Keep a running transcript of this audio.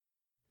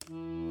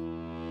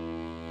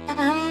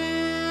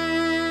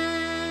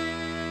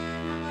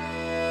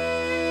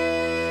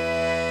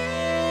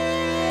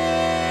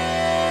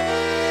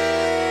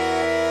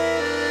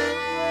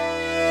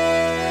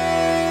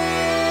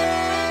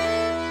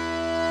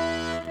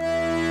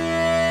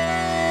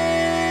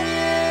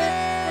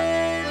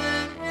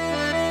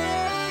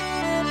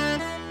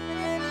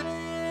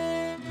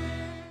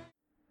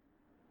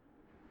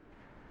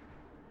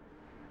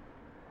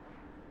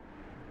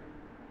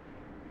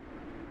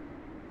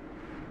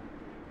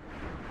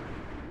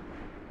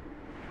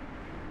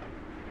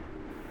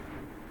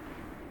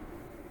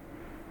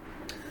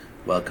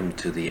Welcome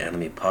to the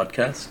Enemy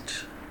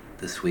Podcast.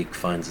 This week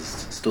finds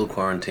us still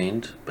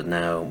quarantined, but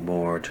now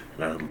moored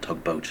in our little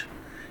tugboat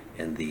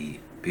in the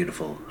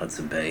beautiful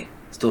Hudson Bay.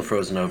 Still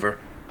frozen over,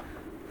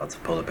 lots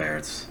of polar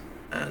bears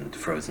and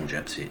frozen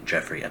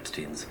Jeffrey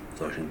Epsteins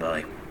floating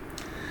by.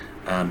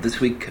 This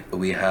week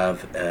we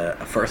have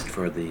a first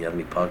for the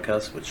Enemy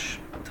Podcast, which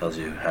tells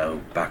you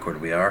how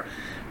backward we are,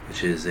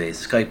 which is a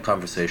Skype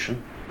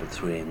conversation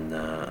between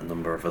a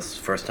number of us.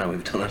 First time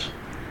we've done it.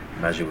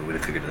 Imagine we would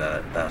have figured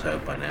that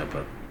out by now,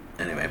 but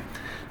anyway.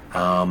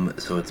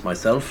 So it's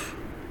myself,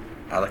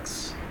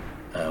 Alex,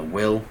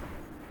 Will,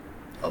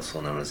 also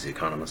known as The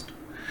Economist,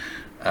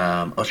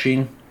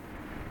 Oisín,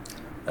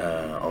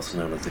 also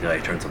known as the guy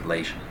who turns up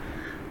late,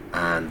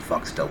 and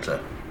Vox Delta,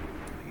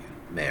 who you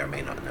may or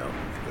may not know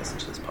if you listened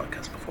to this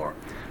podcast before.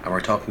 And we're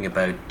talking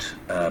about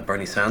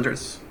Bernie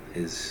Sanders,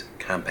 his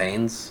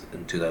campaigns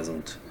in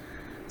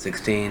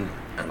 2016,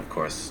 and of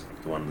course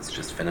the one that's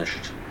just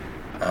finished.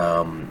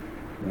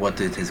 What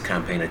did his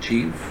campaign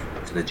achieve?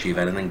 Did it achieve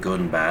anything good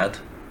and bad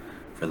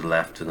for the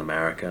left in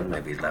America?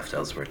 Maybe left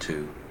elsewhere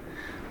too.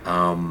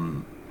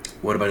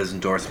 What about his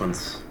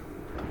endorsements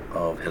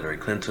of Hillary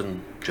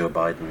Clinton, Joe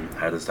Biden?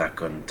 How does that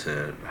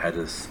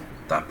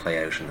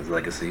play out in his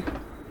legacy?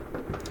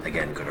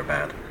 Again, good or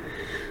bad?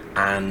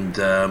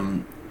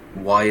 And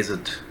why is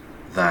it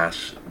that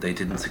they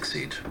didn't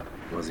succeed?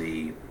 Was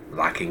he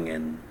lacking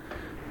in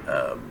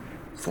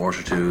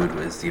fortitude?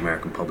 Was the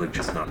American public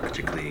just not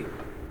particularly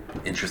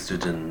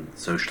interested in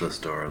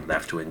socialist or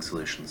left-wing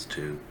solutions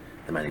to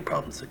the many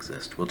problems that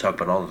exist? We'll talk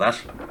about all of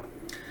that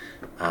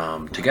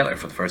together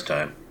for the first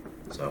time,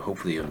 so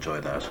hopefully you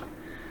enjoy that.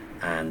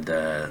 And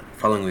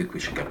following week we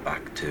should get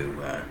back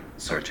to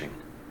searching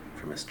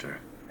for Mr.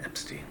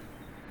 Epstein.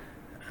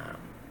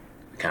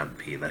 We can't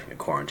be letting a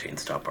quarantine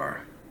stop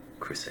our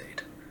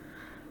crusade.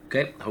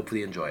 Okay, hopefully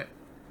you enjoy it.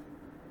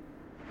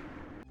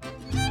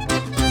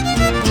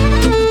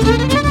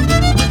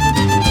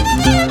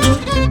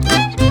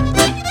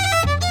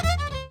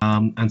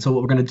 And so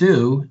what we're going to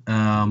do,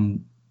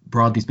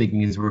 broadly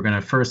speaking, is we're going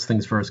to first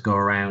things first go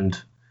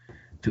around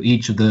to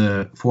each of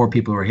the four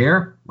people who are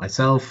here,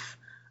 myself,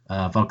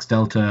 Vox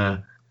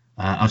Delta,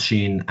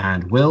 Oisín,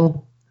 and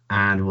Will,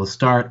 and we'll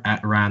start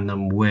at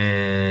random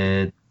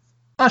with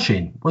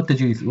Oisín. What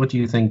do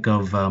you think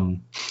of?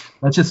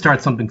 Let's just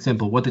start something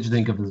simple. What did you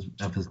think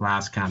of his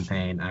last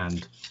campaign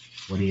and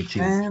what he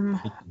achieved?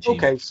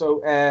 Okay,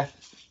 so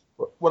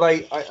what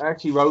I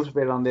actually wrote a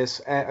bit on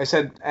this. I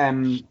said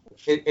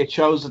it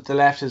shows that the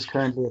left is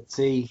currently at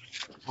sea,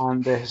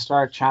 and the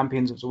historic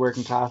champions of the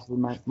working class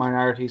and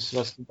minorities, so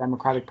that's the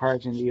Democratic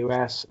Party in the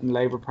US and the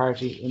Labour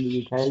Party in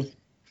the UK,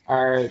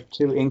 are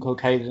too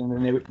inculcated in the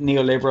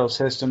neoliberal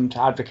system to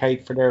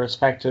advocate for their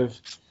respective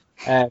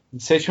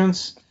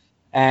constituents.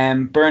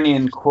 Bernie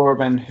and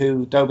Corbyn,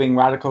 who, though being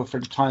radical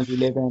for the times we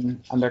live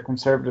in and their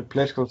conservative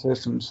political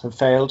systems, have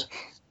failed.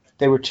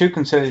 They were too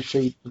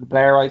conciliatory to the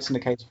Blairites in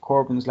the case of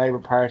Corbyn's Labour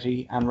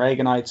Party and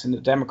Reaganites in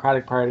the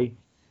Democratic Party,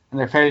 and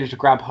their failure to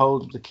grab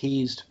hold of the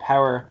keys to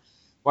power,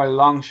 while a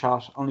long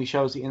shot, only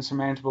shows the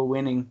insurmountable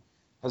winning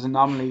as a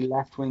nominally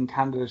left-wing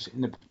candidate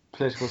in the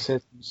political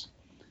systems.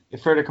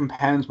 It further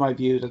compounds my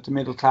view that the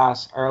middle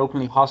class are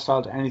openly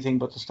hostile to anything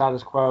but the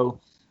status quo,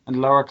 and the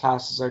lower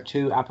classes are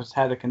too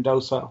apathetic and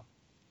docile.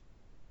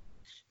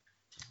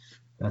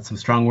 That's some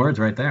strong words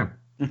right there.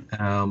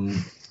 Do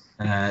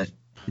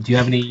you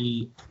have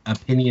any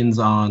opinions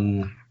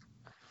on...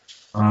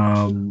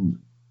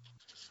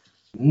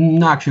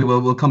 No, actually,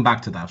 we'll come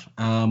back to that.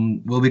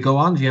 Will we go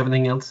on? Do you have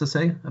anything else to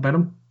say about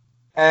him?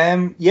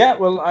 Yeah,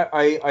 well,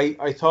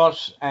 I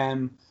thought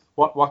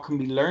what can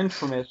be learned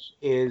from it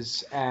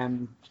is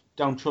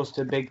don't trust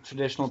the big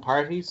traditional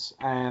parties.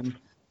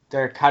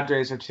 Their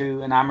cadres are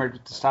too enamored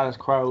with the status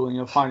quo, and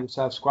you'll find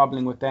yourself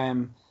squabbling with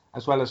them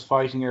as well as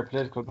fighting your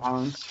political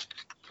opponents.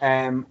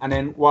 And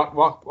then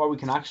what we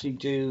can actually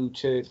do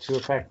to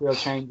affect real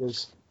change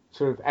is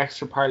sort of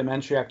extra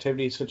parliamentary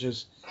activities, such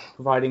as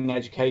providing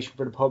education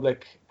for the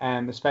public,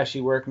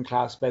 especially working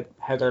class, about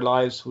how their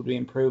lives would be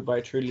improved by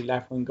a truly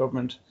left-wing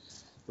government.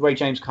 The way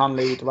James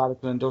Connolly, the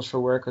radical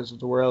industrial workers of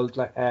the world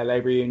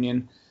Labour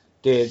Union,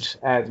 did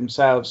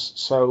themselves.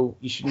 So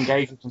you should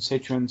engage with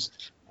constituents,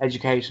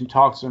 educate and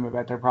talk to them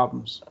about their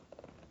problems.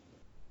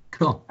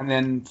 Cool. And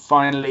then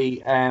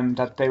finally,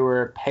 that they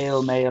were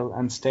pale, male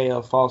and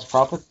stale false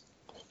prophets.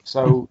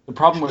 So the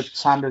problem with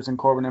Sanders and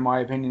Corbyn, in my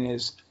opinion,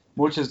 is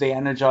much as they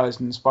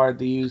energised and inspired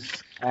the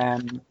youth,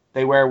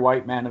 they were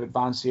white men of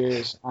advanced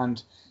years.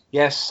 And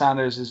yes,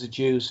 Sanders is a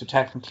Jew, so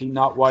technically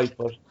not white,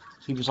 but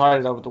he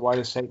presided over the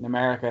whitest state in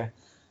America.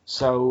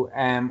 So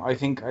I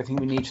think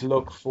we need to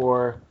look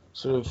for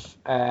sort of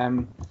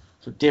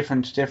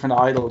different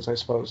idols, I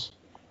suppose.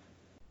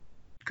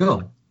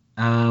 Cool.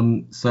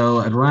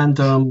 So at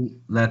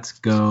random, let's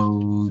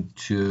go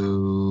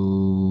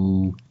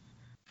to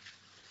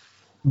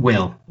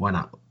Will. Why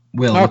not?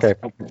 Will. Okay.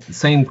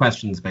 Same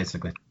questions,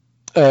 basically.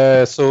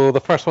 So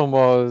the first one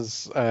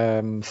was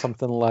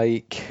something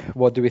like,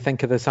 what do we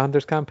think of the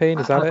Sanders campaign?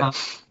 Is that it?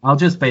 I'll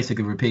just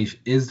basically repeat.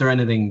 Is there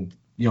anything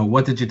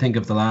what did you think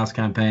of the last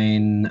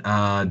campaign?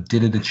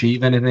 Did it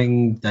achieve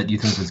anything that you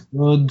think was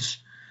good?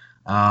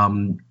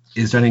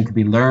 Is there anything to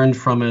be learned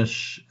from it?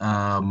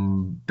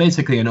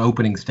 Basically, an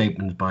opening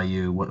statement by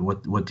you.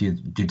 What do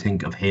you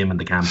think of him and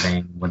the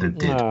campaign? What it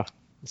did?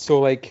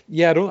 So, I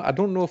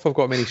don't know if I've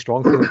got many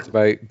strong feelings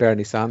about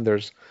Bernie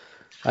Sanders.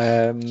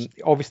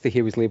 Obviously,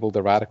 he was labelled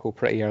a radical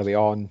pretty early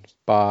on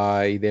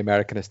by the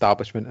American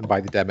establishment and by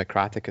the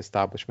Democratic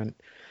establishment.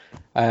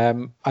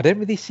 I didn't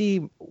really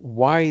see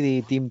why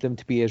they deemed him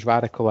to be as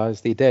radical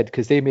as they did,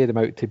 because they made him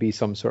out to be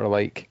some sort of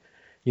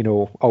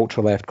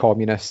ultra-left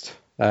communist,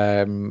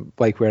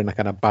 like wearing a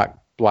kind of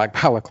black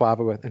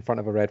balaclava in front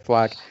of a red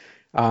flag.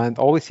 And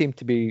all he seemed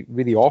to be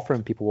really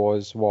offering people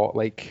was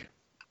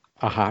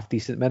a half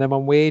decent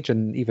minimum wage,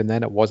 and even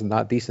then it wasn't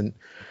that decent.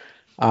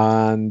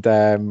 And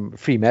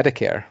free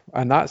Medicare,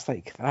 and that's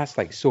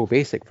so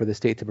basic for the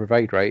state to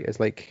provide, right? It's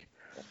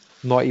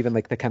not even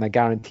the kind of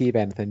guarantee of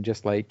anything,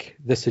 just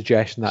the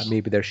suggestion that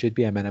maybe there should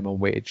be a minimum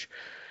wage.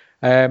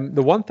 The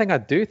one thing I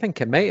do think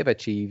it might have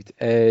achieved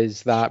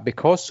is that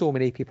because so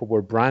many people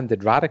were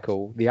branded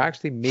radical, they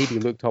actually maybe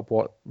looked up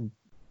what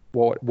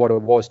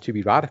it was to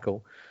be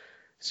radical.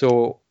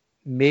 So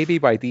maybe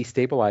by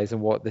destabilizing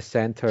what the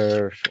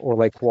center, or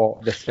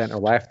what the center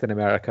left in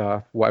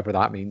America, whatever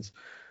that means,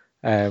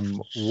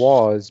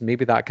 was,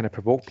 maybe that kind of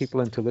provoked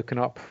people into looking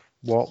up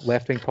what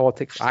left-wing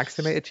politics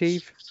actually might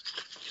achieve.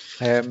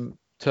 To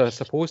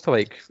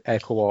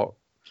echo what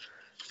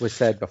was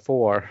said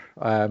before,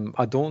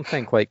 I don't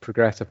think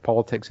progressive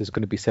politics is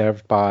going to be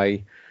served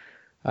by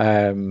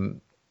a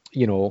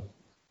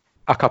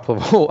couple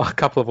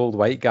of old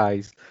white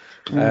guys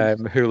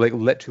who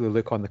literally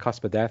look on the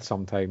cusp of death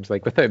sometimes,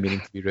 without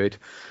meaning to be rude.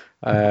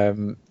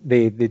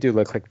 They do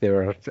look like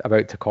they're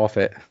about to cough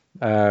it.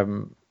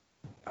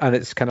 And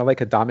it's kind of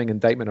like a damning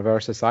indictment of our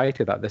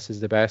society that this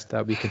is the best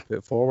that we can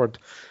put forward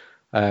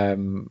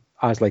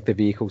as the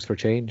vehicles for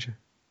change.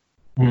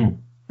 Do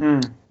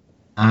you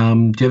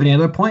have any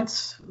other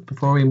points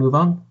before we move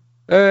on?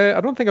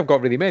 I don't think I've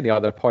got really many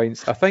other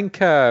points. I think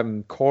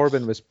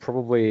Corbyn was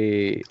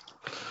probably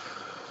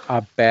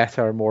a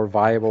better, more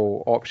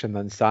viable option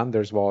than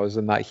Sanders was,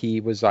 in that he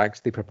was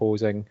actually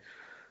proposing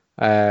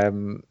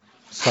some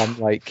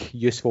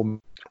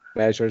useful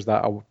measures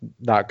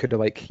that could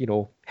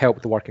have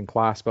helped the working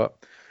class, but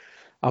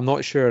I'm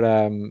not sure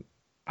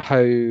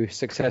how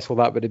successful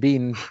that would have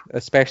been,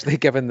 especially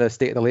given the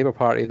state of the Labour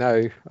Party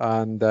now.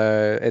 And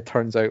it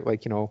turns out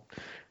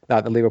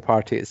that the Labour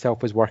Party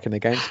itself was working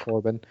against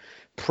Corbyn,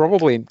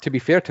 probably, to be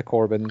fair to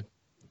Corbyn,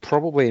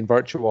 probably in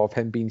virtue of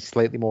him being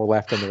slightly more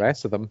left than the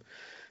rest of them.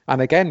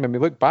 And again, when we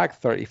look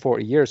back 30,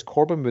 40 years,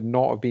 Corbyn would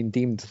not have been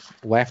deemed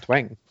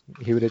left-wing.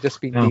 He would have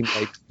just been deemed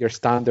your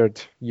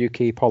standard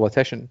UK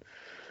politician.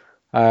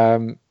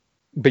 But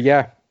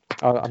yeah,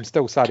 I'm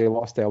still sad he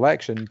lost the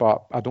election,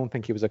 but I don't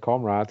think he was a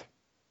comrade.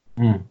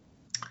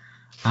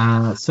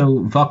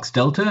 So Vox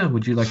Delta,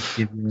 would you like to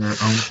give your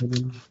own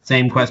opinion?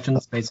 Same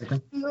questions,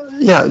 basically.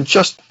 Yeah,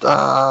 just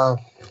a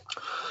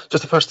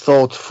first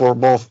thought for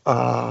both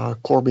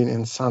Corbyn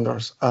and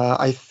Sanders.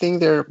 I think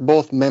they're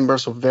both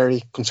members of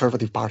very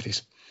conservative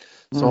parties.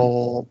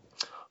 So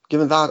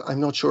given that, I'm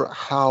not sure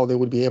how they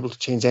would be able to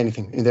change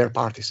anything in their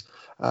parties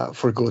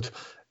for good.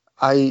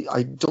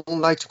 I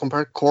don't like to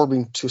compare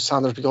Corbyn to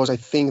Sanders because I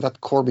think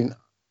that Corbyn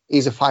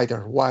is a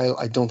fighter, while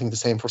I don't think the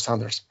same for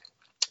Sanders.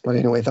 But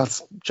anyway,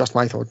 that's just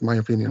my thought, my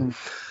opinion.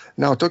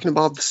 Now, talking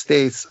about the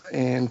States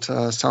and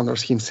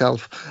Sanders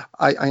himself,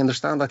 I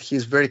understand that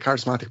he's a very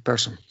charismatic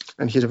person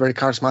and he's a very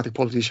charismatic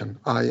politician.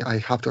 I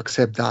have to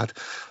accept that.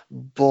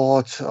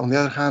 But on the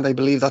other hand, I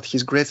believe that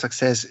his great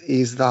success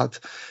is that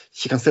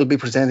he can still be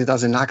presented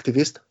as an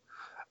activist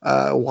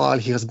while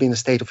he has been a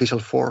state official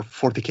for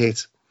 4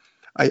 decades.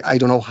 I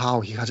don't know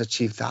how he has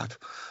achieved that.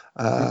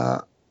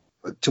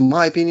 To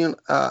my opinion,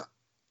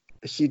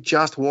 he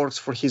just works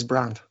for his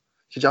brand.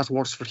 He just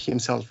works for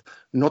himself,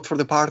 not for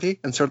the party,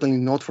 and certainly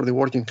not for the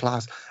working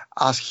class,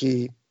 as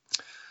he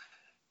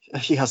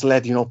has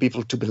led,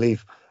 people to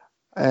believe.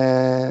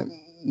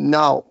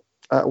 Now,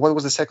 what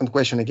was the second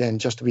question again?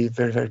 Just to be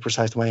very, very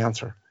precise to my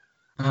answer.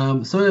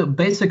 So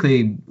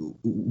basically,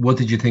 what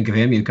did you think of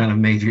him? You kind of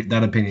made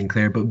that opinion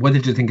clear, but what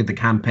did you think of the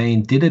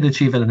campaign? Did it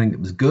achieve anything that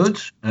was good?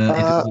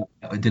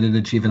 Did it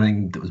achieve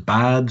anything that was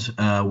bad?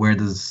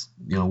 What's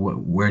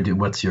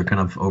your kind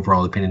of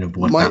overall opinion of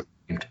what that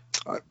achieved?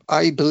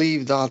 I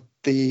believe that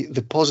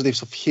the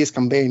positives of his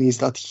campaign is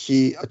that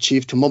he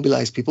achieved to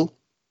mobilize people.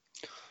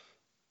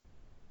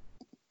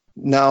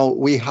 Now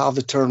we have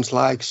the terms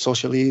like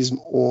socialism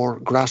or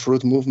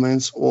grassroots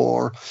movements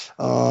or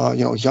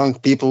young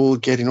people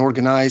getting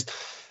organized,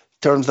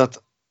 terms that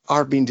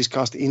are being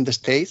discussed in the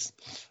States.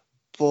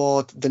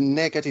 But the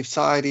negative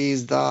side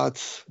is that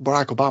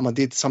Barack Obama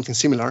did something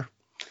similar.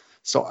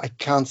 So I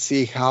can't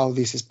see how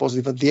this is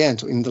positive at the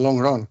end, in the long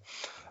run.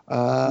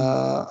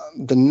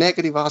 The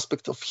negative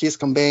aspect of his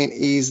campaign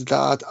is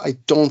that I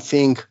don't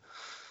think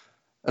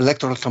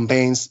electoral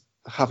campaigns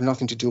have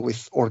nothing to do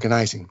with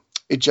organizing.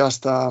 It's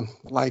just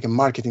like a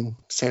marketing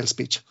sales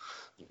pitch.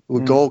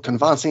 We go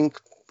canvassing,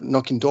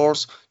 knocking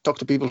doors, talk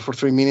to people for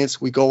 3 minutes,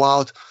 we go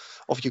out,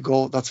 off you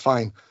go, that's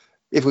fine.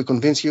 If we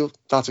convince you,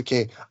 that's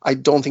okay. I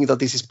don't think that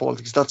this is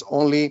politics. That's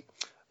only,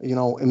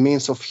 a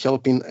means of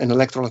helping an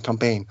electoral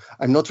campaign.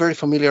 I'm not very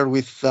familiar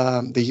with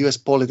the US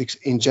politics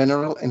in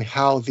general and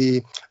how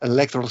the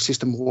electoral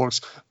system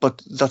works,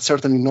 but that's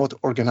certainly not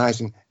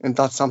organizing. And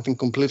that's something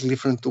completely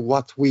different to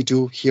what we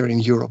do here in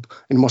Europe,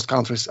 in most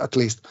countries at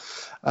least.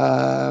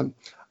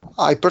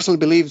 I personally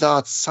believe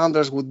that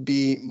Sanders would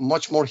be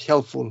much more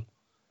helpful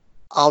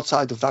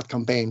outside of that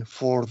campaign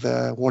for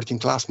the working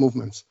class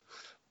movements.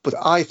 But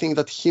I think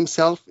that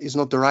himself is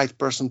not the right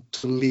person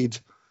to lead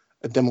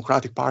a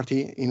Democratic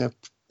Party in a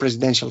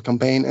presidential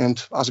campaign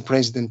and as a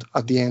president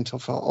at the end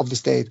of the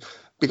state.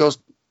 Because,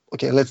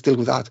 okay, let's deal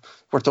with that.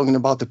 We're talking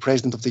about the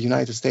president of the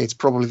United States,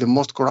 probably the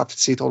most corrupted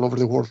seat all over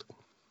the world.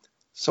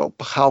 So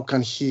how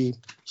can he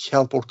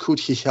help, or could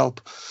he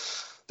help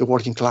the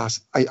working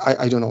class?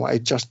 I don't know. I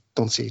just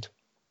don't see it.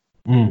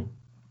 Do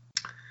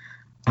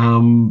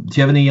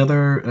you have any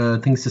other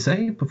things to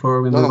say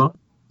before we move on?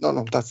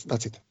 No, that's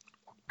it.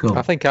 Cool.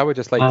 I think I would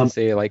just like to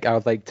say, I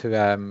would like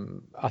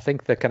to, I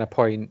think the kind of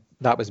point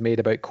that was made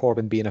about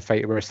Corbyn being a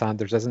fighter where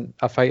Sanders isn't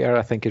a fighter,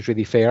 I think is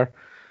really fair.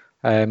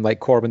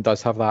 Corbyn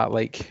does have that,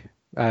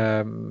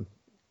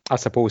 I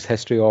suppose,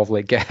 history of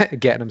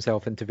getting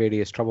himself into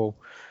various trouble.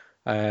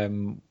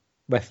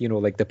 With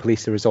the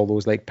police, there was all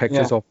those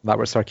pictures of that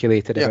were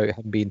circulated about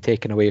him being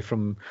taken away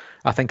from,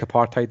 I think,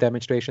 apartheid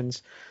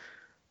demonstrations.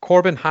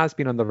 Corbyn has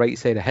been on the right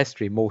side of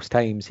history most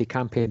times. He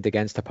campaigned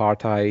against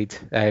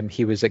apartheid.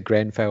 He was at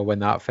Grenfell when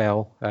that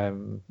fell. A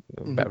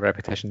bit of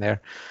repetition there.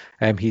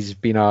 He's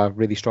been a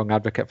really strong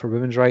advocate for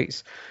women's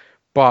rights.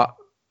 But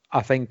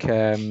I think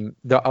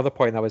the other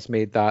point that was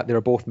made, that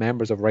they're both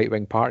members of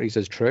right-wing parties,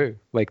 is true.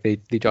 They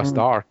just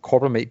are.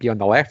 Corbyn might be on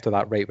the left of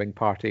that right-wing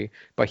party,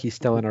 but he's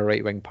still in a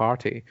right-wing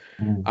party.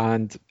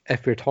 And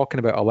if we're talking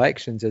about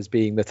elections as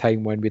being the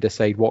time when we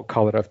decide what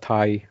colour of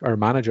tie our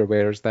manager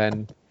wears,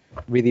 then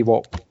really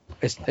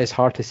it's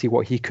hard to see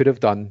what he could have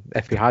done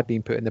if he had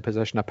been put in the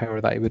position of power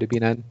that he would have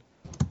been in.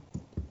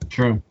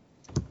 True.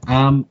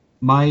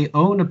 My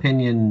own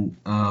opinion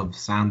of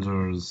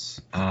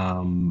Sanders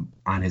and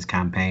his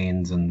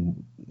campaigns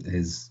and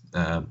his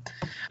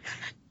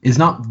is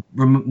not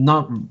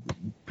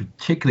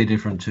particularly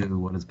different to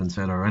what has been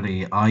said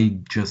already. I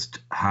just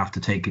have to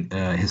take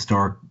a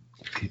historic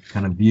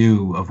kind of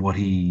view of what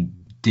he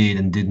did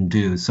and didn't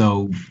do.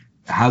 So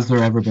has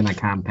there ever been a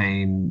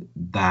campaign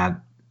that,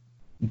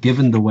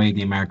 given the way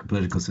the American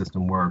political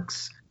system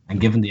works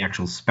and given the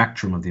actual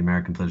spectrum of the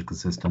American political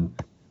system,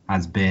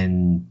 has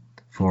been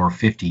for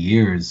 50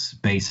 years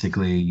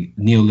basically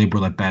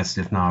neoliberal at best,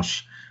 if not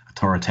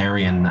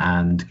authoritarian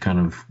and kind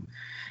of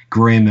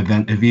grim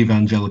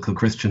evangelical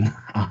Christian,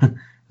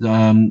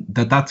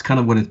 that's kind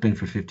of what it's been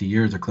for 50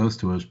 years or close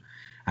to it.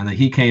 And that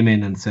he came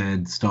in and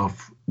said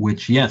stuff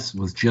which, yes,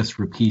 was just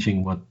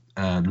repeating what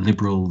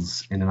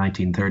liberals in the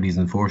 1930s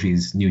and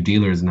 40s, New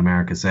Dealers in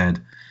America,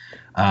 said.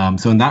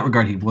 So in that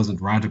regard, he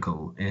wasn't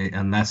radical,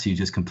 unless you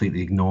just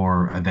completely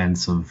ignore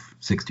events of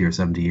 60 or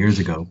 70 years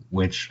ago,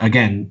 which,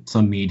 again,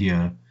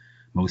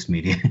 most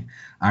media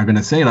are going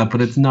to say that,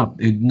 but it's not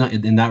in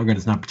that regard,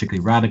 it's not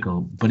particularly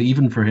radical. But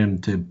even for him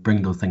to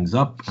bring those things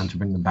up and to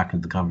bring them back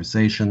into the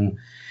conversation,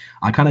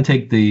 I kind of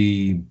take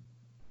the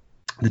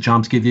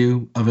Chomsky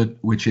view of it,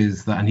 which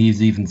is that, and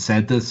he's even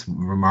said this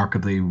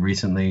remarkably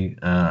recently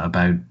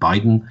about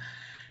Biden.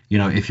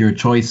 If your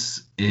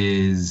choice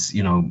is,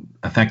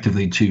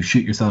 effectively to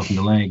shoot yourself in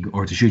the leg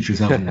or to shoot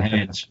yourself in the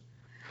head,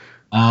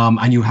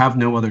 and you have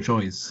no other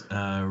choice,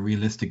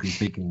 realistically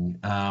speaking,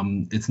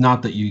 it's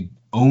not that you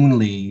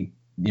only,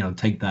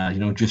 take that,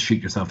 just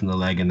shoot yourself in the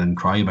leg and then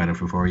cry about it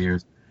for 4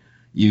 years.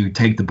 You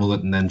take the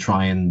bullet and then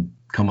try and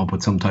come up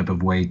with some type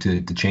of way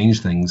to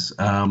change things.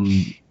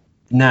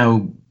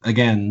 Now,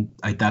 again,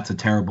 that's a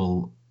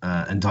terrible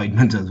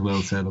indictment, as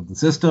Will said, of the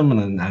system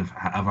and of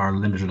our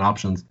limited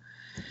options.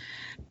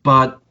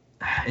 But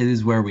it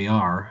is where we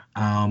are.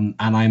 And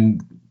I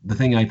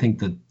think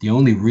that the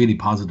only really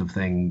positive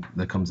thing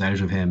that comes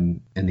out of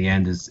him in the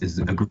end is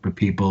a group of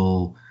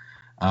people,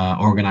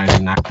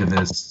 organizing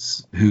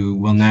activists, who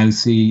will now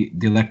see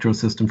the electoral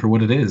system for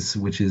what it is,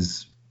 which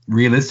is,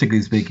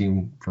 realistically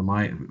speaking,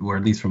 or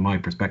at least from my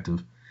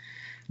perspective,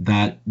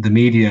 that the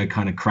media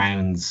kind of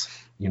crowns,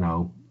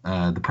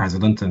 the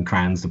president and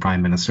crowns the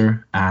prime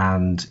minister.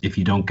 And if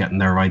you don't get in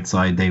their right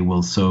side, they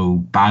will so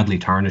badly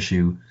tarnish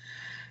you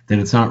that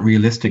it's not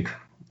realistic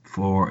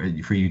for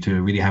you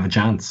to really have a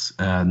chance,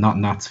 not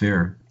in that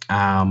sphere.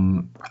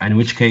 In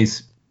which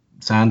case,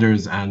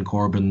 Sanders and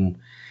Corbyn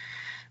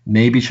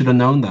maybe should have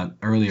known that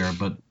earlier,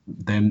 but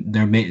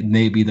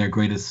maybe their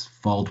greatest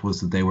fault was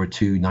that they were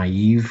too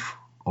naive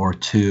or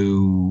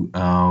too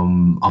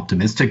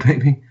optimistic,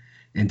 maybe,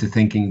 into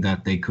thinking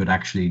that they could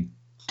actually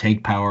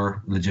take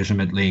power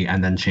legitimately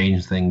and then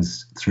change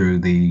things through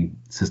the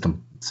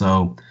system.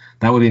 So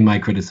that would be my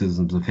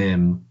criticisms of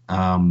him.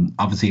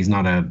 Obviously, he's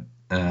not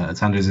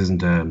Sanders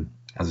isn't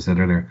as I said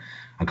earlier,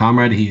 a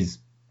comrade. He's,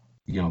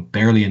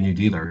 barely a New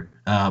Dealer.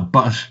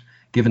 But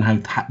given how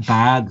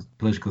bad the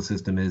political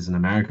system is in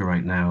America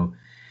right now,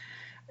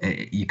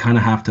 you kind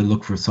of have to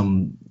look for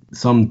some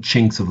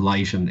chinks of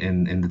light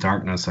in the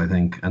darkness, I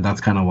think, and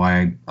that's kind of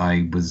why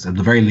I was at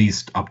the very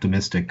least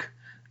optimistic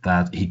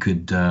that he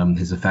could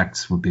his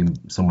effects would be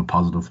somewhat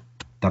positive.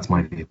 That's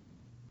my view.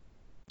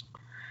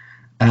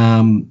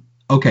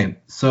 Okay,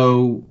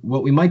 so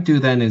what we might do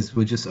then is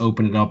we'll just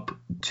open it up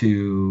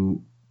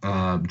to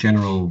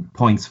general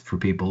points for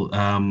people.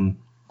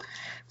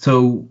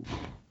 So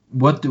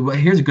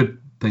here's a good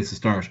place to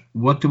start.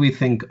 What do we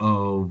think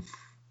of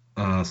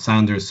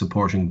Sanders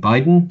supporting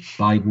Biden?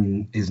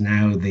 Biden is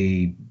now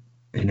the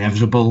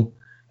inevitable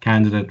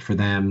candidate for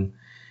them.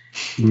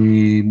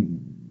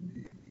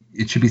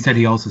 It should be said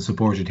he also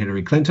supported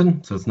Hillary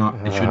Clinton, so it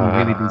shouldn't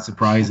really be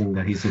surprising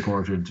that he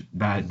supported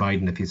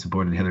Biden if he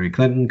supported Hillary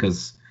Clinton,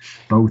 because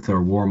both are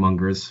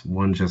warmongers.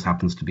 One just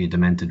happens to be a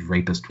demented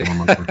rapist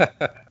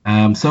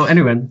warmonger. So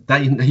anyway,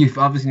 that you've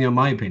obviously know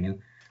my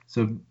opinion.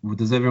 So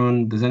does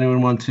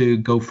anyone want to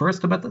go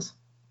first about this?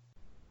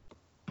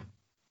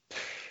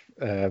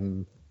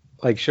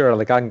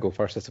 Sure, I can go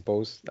first, I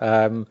suppose.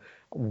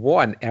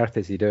 What on earth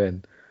is he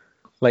doing?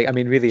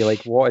 Really,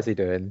 what is he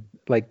doing?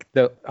 I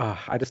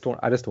just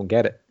don't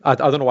get it. I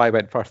don't know why I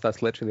went first.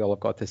 That's literally all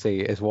I've got to say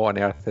is what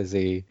on earth is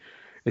he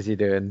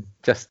doing?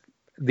 Just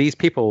these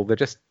people, they're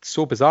just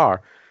so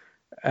bizarre.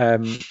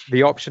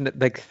 The option,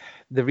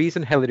 the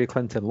reason Hillary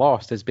Clinton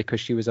lost is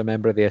because she was a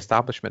member of the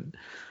establishment,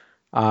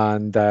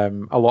 and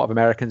a lot of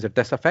Americans are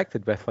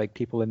disaffected with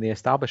people in the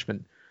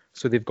establishment.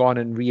 So they've gone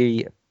and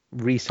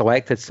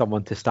reselected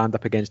someone to stand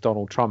up against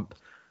Donald Trump,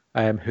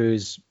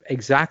 who's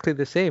exactly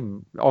the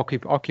same,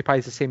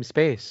 occupies the same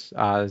space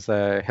as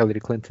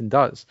Hillary Clinton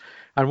does.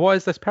 And what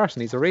is this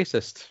person? He's a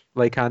racist,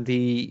 and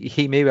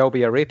he may well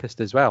be a rapist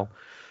as well.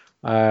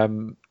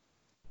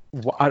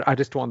 I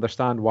just don't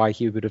understand why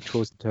he would have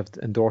chosen to have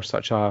endorsed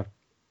such a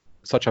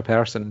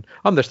person.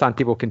 I understand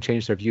people can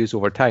change their views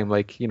over time.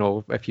 If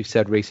you've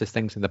said racist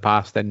things in the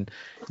past, then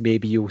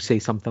maybe you'll say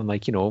something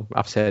like,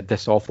 I've said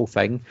this awful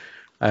thing.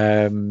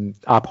 I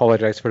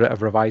apologise for it.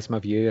 I've revised my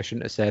view. I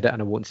shouldn't have said it,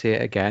 and I won't say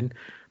it again.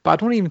 But I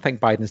don't even think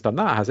Biden's done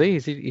that, has he?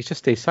 He's just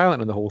stayed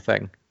silent on the whole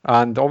thing.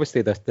 And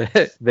obviously,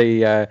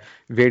 the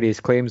various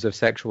claims of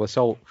sexual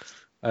assault,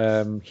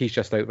 he's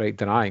just outright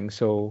denying.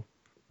 So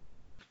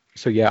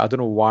yeah, I don't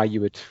know why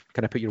you would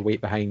kind of put your weight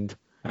behind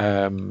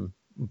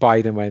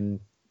Biden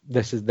when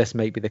this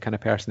might be the kind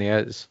of person he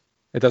is.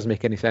 It doesn't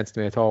make any sense to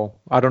me at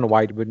all. I don't know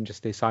why he wouldn't just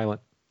stay silent.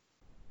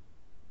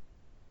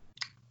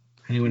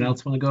 Anyone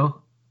else want to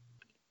go?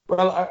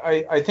 Well,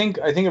 I think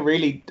it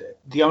really,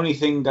 the only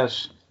thing that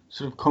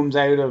sort of comes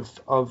out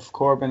of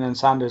Corbyn and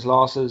Sanders'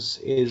 losses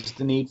is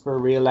the need for a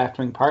real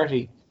left-wing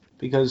party,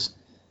 because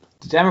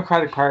the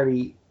Democratic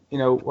Party,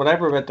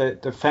 whatever about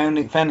the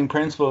founding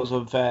principles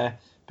of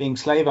being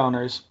slave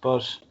owners,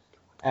 but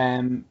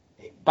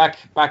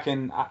back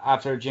in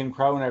after Jim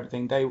Crow and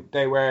everything,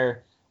 they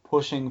were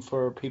pushing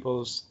for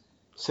people's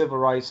civil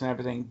rights and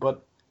everything,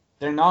 but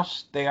they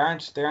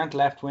aren't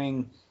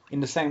left-wing in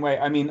the same way.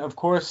 I mean, of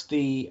course,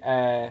 the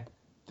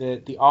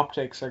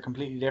optics are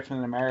completely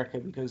different in America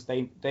because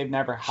they've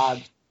never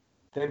had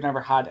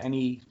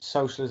any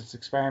socialist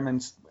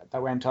experiments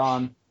that went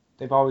on.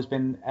 They've always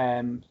been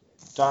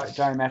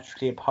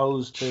diametrically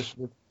opposed to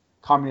sort of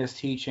communist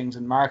teachings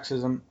and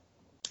Marxism,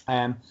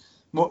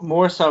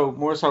 more so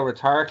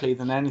rhetorically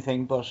than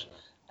anything. But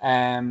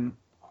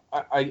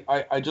I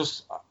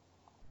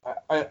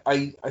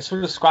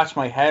sort of scratch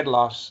my head a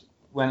lot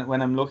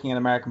when I'm looking at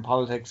American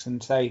politics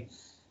and say,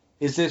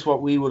 is this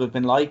what we would have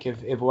been like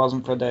if it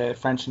wasn't for the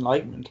French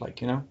Enlightenment?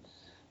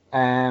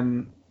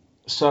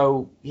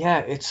 So yeah,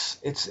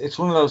 it's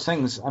one of those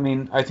things. I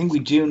mean, I think we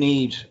do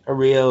need a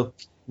real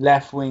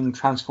left-wing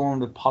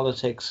transformative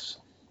politics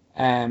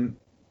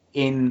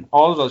in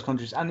all of those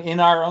countries and in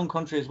our own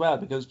country as well,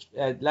 because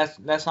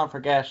let's not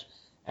forget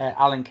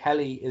Alan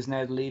Kelly is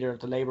now the leader of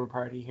the Labour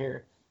Party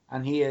here,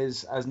 and he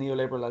is as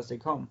neoliberal as they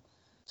come.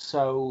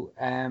 So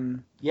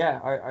I'm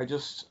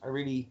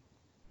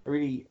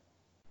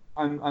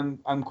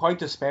quite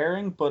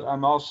despairing, but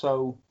I'm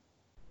also,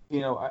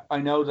 I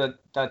know that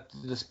the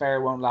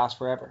despair won't last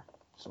forever.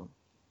 So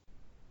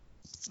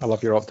I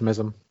love your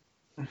optimism.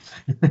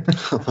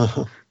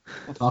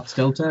 Fox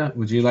Delta,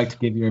 would you like to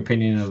give your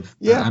opinion of?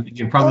 Yeah, I mean,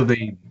 you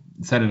probably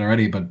said it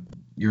already, but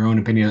your own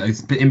opinion,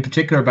 in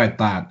particular about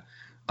that,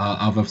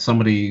 of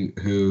somebody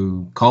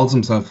who calls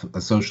himself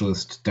a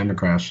socialist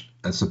democrat,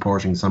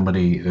 supporting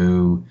somebody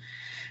who,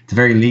 at the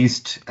very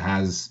least,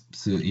 has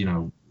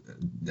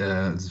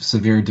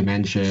severe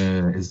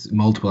dementia, is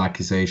multiple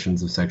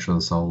accusations of sexual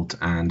assault,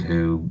 and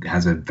who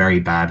has a very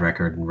bad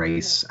record in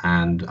race,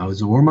 and I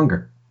was a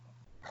warmonger.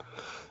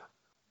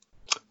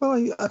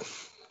 Well,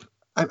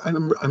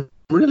 I'm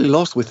really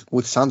lost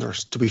with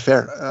Sanders, to be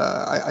fair.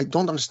 I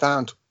don't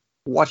understand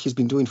what he's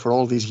been doing for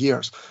all these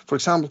years. For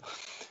example,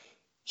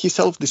 he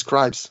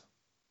self-describes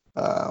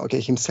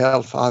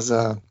himself as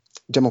a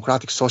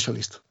democratic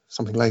socialist,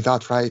 something like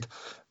that, right?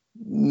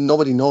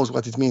 Nobody knows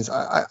what it means.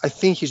 I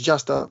think he's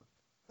just a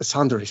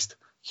Sanderist.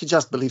 He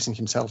just believes in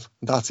himself.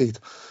 That's it.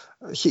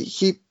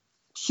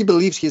 He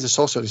believes he's a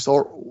socialist,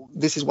 or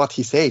this is what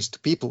he says to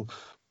people.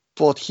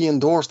 But he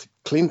endorsed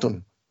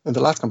Clinton in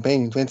the last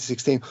campaign in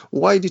 2016.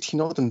 Why did he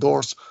not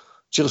endorse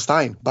Jill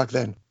Stein back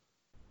then?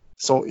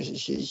 So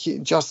he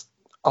just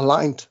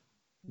aligned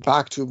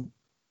back to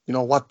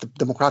what the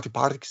Democratic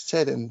Party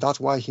said, and that's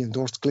why he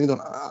endorsed Clinton.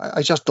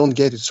 I just don't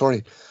get it.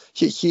 Sorry,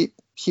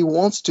 he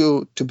wants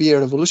to be a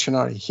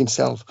revolutionary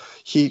himself.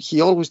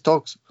 He always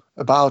talks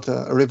about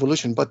a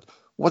revolution, but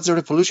what's the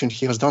revolution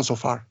he has done so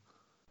far?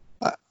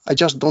 I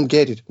just don't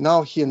get it.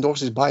 Now he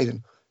endorses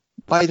Biden.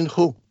 Biden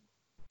who?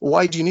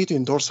 Why do you need to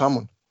endorse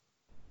someone?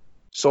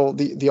 So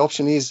the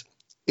option is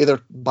either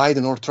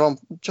Biden or Trump.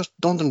 Just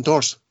don't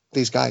endorse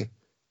this guy.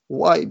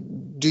 Why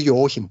do you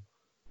owe him?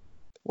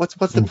 What's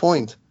the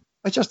point?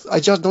 I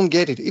just don't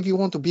get it. If you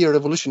want to be a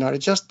revolutionary,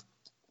 just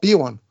be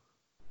one.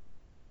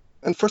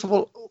 And first of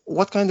all,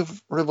 what kind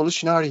of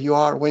revolutionary you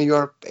are when you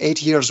are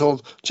 8 years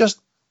old?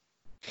 Just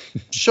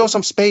show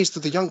some space to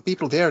the young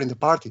people there in the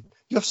party.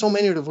 You have so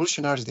many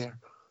revolutionaries there.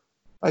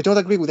 I don't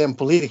agree with them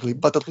politically,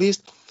 but at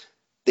least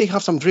they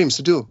have some dreams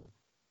to do.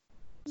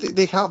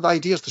 They have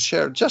ideas to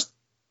share. Just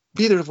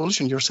be the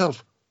revolution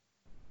yourself.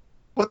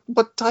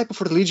 What type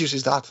of religious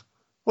is that?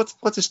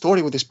 What's the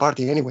story with this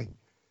party anyway?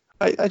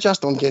 I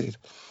just don't get it.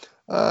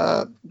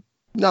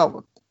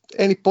 Now,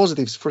 any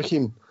positives for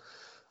him?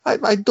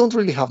 I don't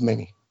really have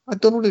many.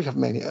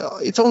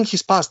 It's only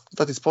his past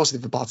that is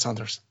positive about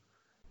Sanders.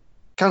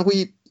 Can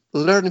we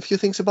learn a few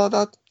things about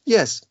that?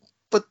 Yes.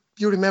 But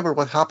you remember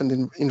what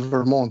happened in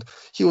Vermont.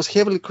 He was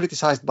heavily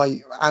criticized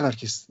by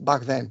anarchists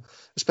back then,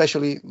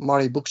 especially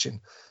Murray Bookchin.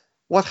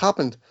 What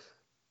happened?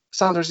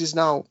 Sanders is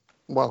now,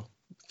 a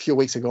few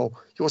weeks ago,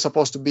 he was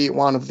supposed to be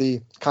one of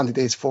the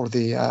candidates for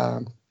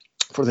the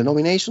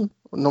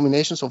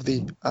nominations of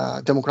the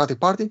Democratic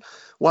Party,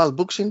 while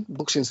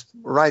Bookchin's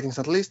writings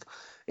at least,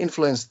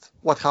 influenced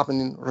what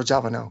happened in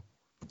Rojava now.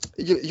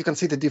 You can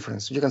see the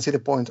difference. You can see the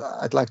point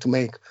I'd like to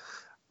make.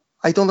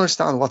 I don't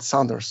understand what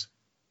Sanders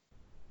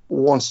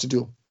wants to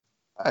do.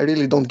 I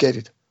really don't get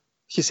it.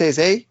 He says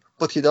A,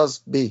 but he does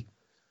B.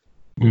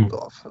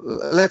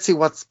 Let's see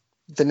what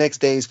the next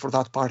day is for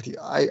that party.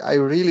 I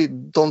really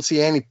don't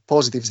see any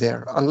positives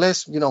there,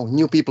 unless,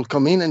 new people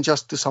come in and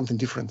just do something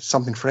different,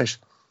 something fresh.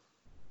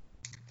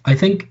 I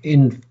think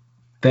in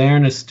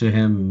fairness to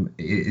him,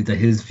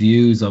 his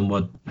views on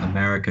what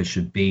America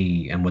should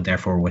be and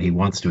what he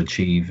wants to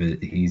achieve,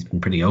 he's been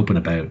pretty open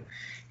about.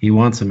 He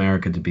wants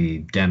America to be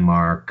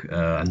Denmark,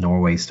 a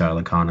Norway-style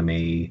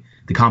economy,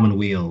 the common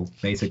wheel,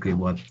 basically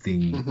what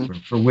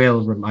for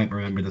Will might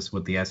remember this,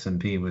 what the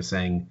SNP was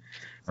saying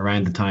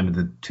around the time of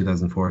the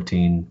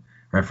 2014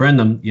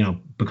 referendum,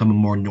 become a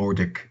more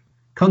Nordic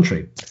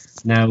country.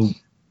 Now,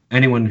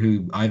 anyone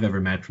who I've ever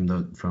met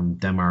from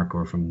Denmark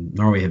or from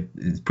Norway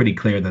is pretty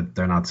clear that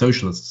they're not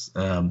socialists.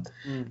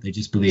 They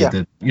just believe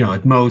that,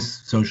 at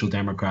most social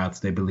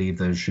democrats, they believe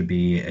there should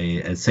be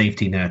a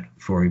safety net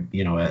for,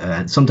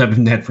 some type of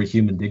net for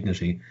human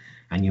dignity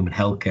and human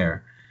health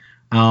care.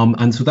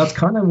 And so that's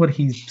kind of what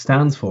he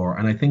stands for.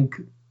 And I think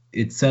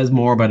it says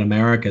more about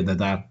America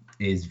that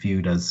is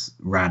viewed as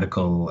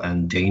radical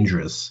and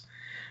dangerous.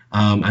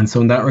 And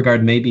so in that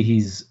regard,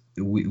 maybe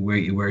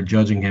we're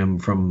judging him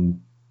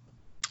from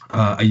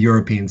a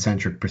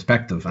European-centric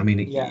perspective. I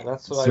mean,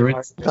 that's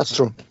what that's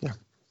true.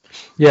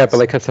 Yeah,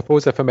 but I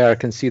suppose if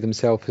Americans see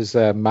themselves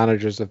as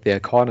managers of the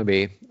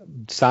economy,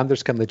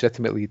 Sanders can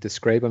legitimately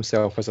describe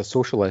himself as a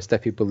socialist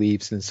if he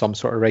believes in some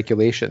sort of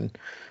regulation,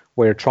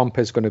 where Trump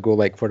is going to go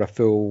for a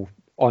full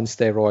on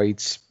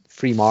steroids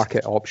free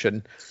market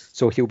option.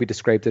 So he'll be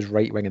described as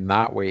right wing in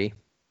that way.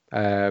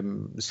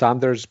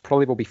 Sanders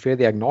probably will be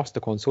fairly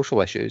agnostic on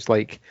social issues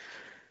like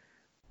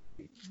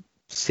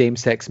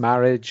same-sex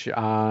marriage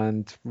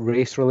and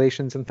race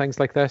relations and things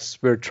like this,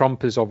 where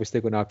Trump is obviously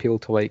going to appeal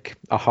to a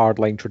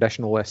hardline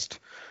traditionalist,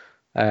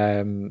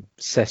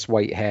 cis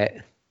white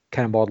het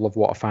kind of model of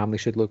what a family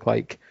should look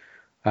like.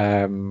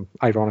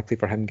 Ironically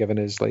for him, given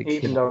his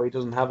even though he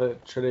doesn't have a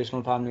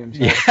traditional family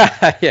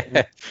himself.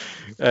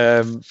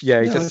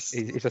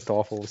 He's just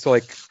awful. So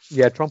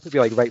Trump would be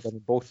right wing in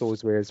both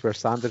those ways, where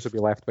Sanders would be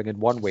left wing in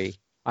one way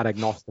and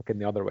agnostic in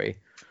the other way.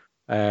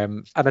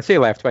 And I say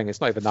left wing, it's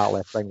not even that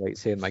left wing,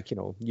 saying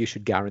you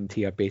should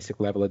guarantee a basic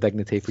level of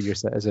dignity for your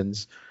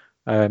citizens.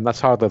 That's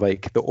hardly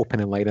the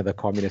opening line of the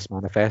Communist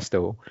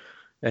Manifesto,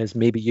 is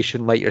maybe you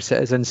shouldn't let your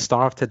citizens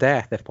starve to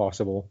death if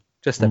possible,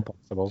 just if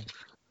possible.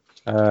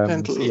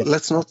 And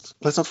let's not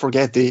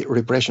forget the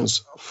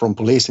repressions from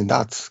police in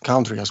that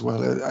country as well.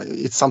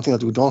 It's something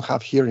that we don't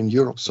have here in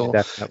Europe, so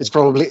it's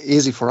probably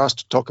easy for us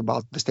to talk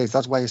about the States.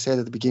 That's why I said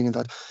at the beginning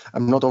that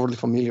I'm not overly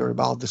familiar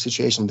about the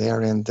situation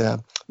there and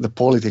the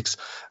politics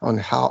on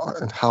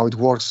how it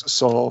works.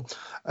 So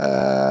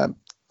I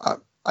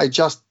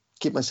just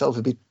keep myself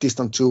a bit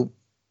distant to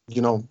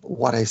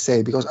what I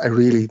say, because I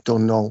really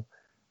don't know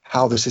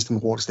how the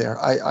system works there.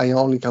 I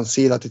only can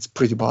see that it's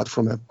pretty bad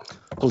from a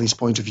police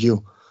point of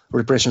view.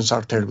 Repressions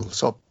are terrible.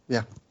 So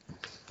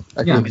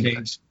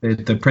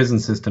the prison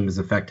system is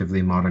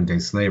effectively modern day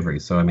slavery.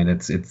 So I mean,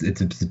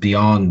 it's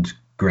beyond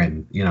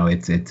grim. You know,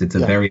 it's a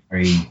very,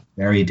 very,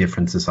 very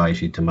different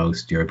society to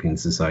most European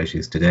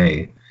societies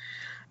today.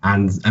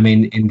 And I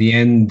mean, in the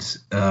end,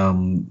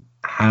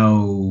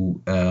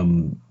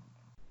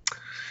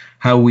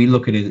 how we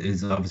look at it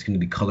is obviously going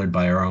to be colored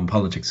by our own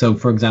politics. So,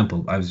 for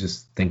example, I was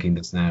just thinking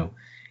this now.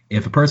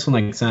 If a person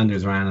like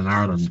Sanders ran in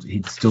Ireland,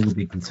 he'd still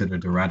be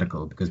considered a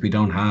radical because we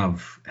don't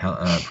have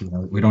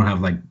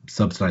like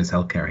subsidized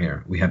healthcare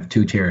here. We have a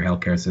two-tier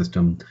healthcare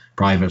system,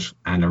 private,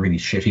 and a really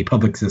shitty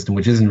public system,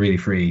 which isn't really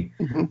free,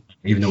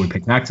 even though we pay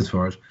taxes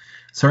for it.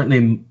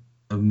 Certainly,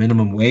 a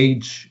minimum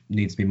wage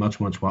needs to be much,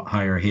 much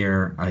higher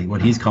here.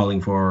 What he's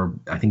calling for,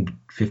 I think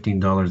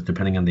 $15,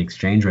 depending on the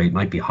exchange rate,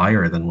 might be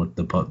higher than what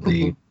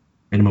the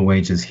minimum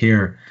wage is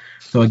here.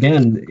 So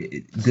again,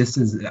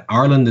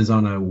 Ireland is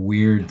on a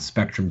weird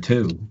spectrum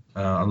too,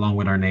 along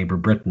with our neighbour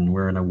Britain.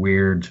 We're in a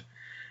weird,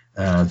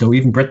 though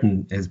even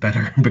Britain is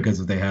better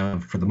because they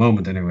have, for the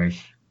moment anyway,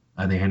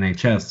 the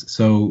NHS.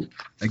 So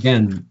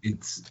again,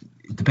 it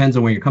depends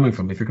on where you're coming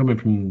from. If you're coming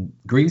from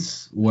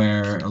Greece,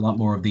 where a lot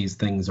more of these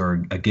things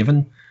are a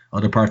given,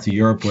 other parts of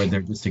Europe where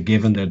they're just a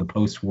given, they're the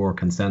post-war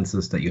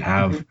consensus that you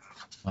have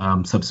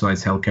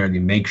subsidized healthcare,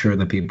 you make sure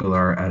that people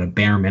are at a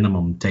bare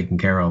minimum taken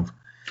care of.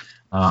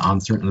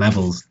 On certain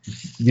levels,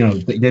 you know,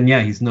 then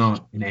he's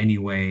not in any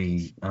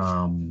way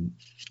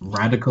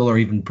radical or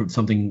even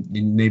something,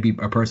 maybe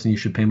a person you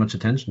should pay much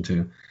attention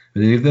to.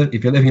 But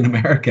if you're living in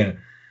America,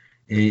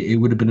 it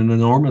would have been an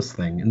enormous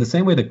thing. In the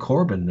same way that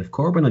Corbyn, if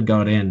Corbyn had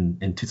got in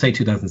say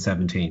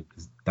 2017,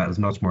 that was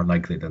much more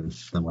likely than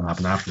what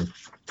happened after,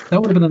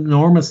 that would have been an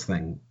enormous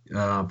thing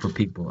for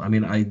people. I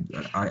mean,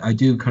 I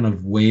do kind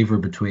of waver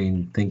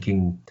between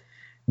thinking,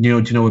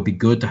 it'd be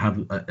good to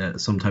have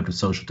some type of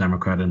social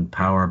democrat in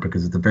power,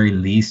 because at the very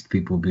least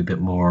people will be a bit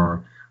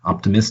more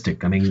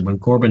optimistic. I mean, when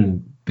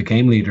Corbyn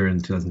became leader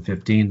in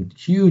 2015, a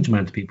huge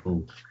amount of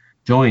people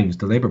joined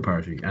the Labour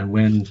Party, and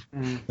when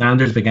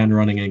Sanders began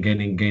running and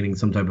gaining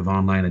some type of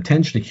online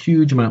attention, a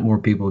huge amount more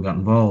people got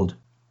involved.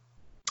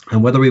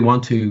 And whether we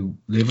want to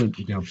live,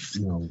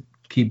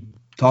 keep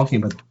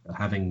talking about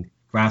having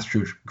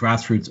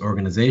grassroots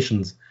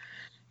organizations,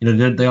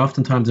 they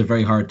oftentimes are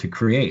very hard to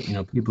create.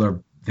 People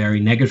are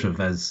very negative,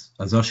 as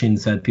Oisin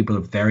said, people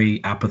are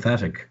very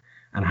apathetic.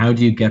 And how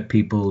do you get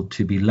people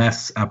to be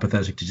less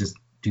apathetic, to just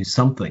do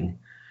something?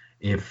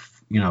 If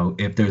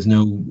there's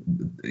no,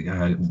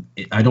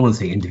 I don't want to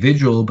say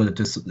individual, but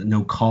just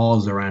no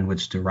cause around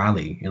which to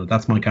rally.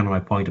 That's my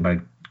point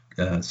about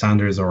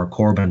Sanders or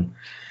Corbyn,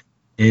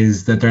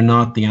 is that they're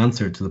not the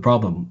answer to the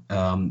problem,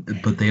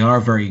 but they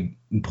are very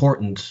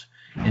important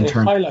in terms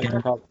of highlight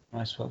the problem,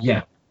 I suppose.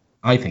 Yeah,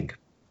 I think.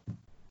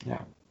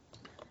 Yeah.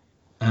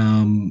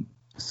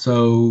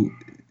 So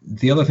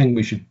the other thing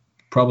we should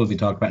probably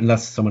talk about,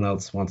 unless someone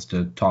else wants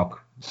to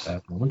talk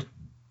at the moment.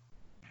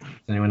 Does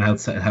anyone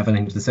else have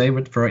anything to say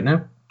for right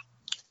now?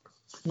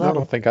 No, I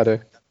don't think I do.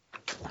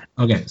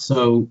 Okay,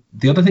 so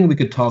the other thing we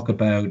could talk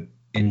about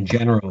in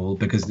general,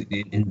 because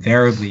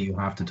invariably you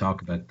have to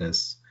talk about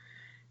this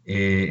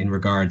in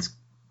regards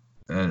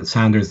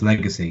Sanders'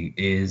 legacy,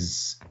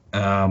 is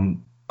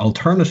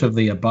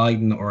alternatively a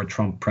Biden or a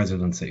Trump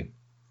presidency.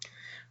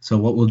 So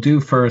what we'll do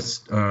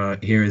first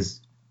here is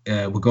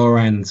we'll go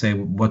around and say,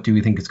 what do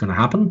we think is going to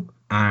happen,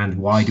 and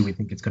why do we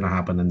think it's going to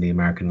happen in the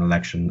American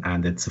election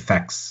and its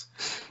effects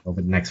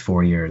over the next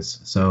 4 years.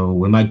 So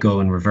we might go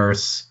in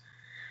reverse,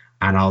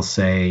 and I'll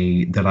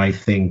say that I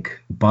think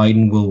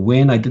Biden will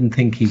win. I didn't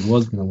think he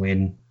was going to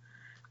win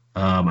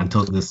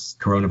until this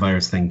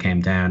coronavirus thing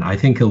came down. I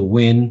think he'll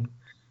win,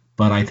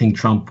 but I think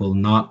Trump will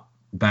not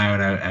bow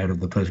out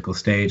of the political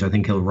stage. I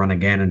think he'll run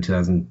again in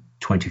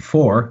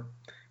 2024,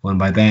 when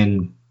by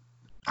then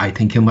I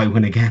think he might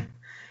win again.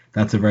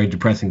 That's a very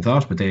depressing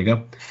thought, but there you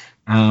go.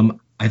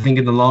 I think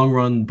in the long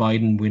run,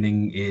 Biden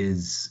winning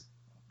is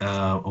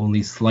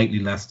only slightly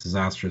less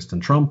disastrous than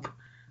Trump.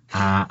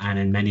 And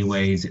in many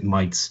ways, it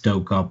might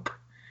stoke up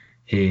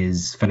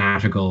his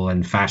fanatical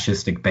and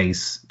fascistic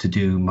base to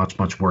do much,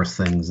 much worse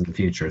things in the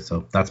future.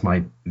 So that's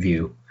my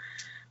view.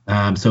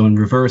 So in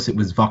reverse, it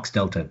was Vox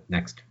Delta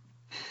next.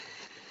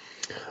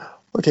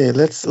 Okay,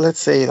 let's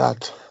say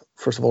that,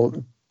 first of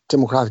all,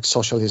 democratic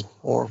socialism,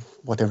 or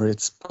whatever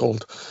it's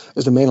called,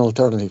 is the main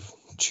alternative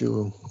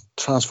to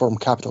transform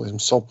capitalism.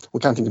 So we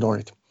can't ignore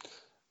it.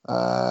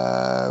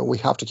 We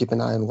have to keep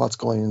an eye on what's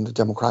going in the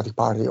Democratic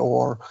Party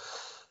or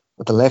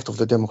at the left of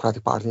the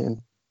Democratic Party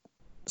and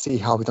see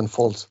how it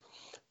unfolds.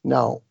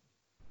 Now,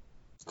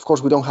 of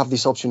course, we don't have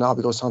this option now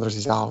because Sanders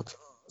is out.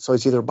 So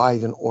it's either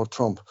Biden or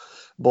Trump,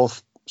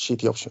 both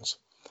shitty options.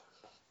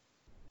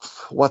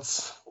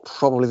 What's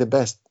probably the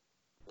best?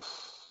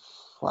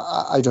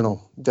 I don't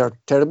know. They're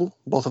terrible,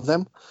 both of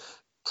them.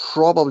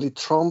 Probably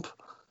Trump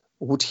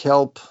would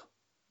help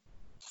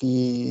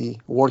the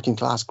working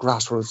class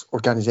grassroots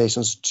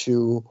organizations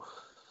to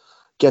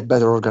get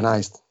better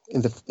organized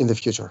in the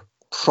future.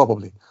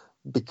 Probably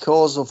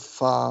because of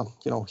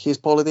his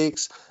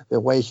politics, the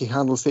way he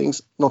handles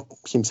things, not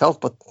himself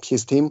but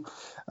his team,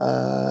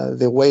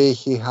 the way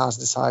he has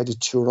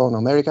decided to run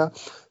America.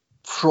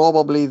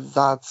 Probably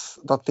that's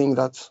the thing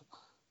that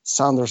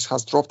Sanders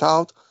has dropped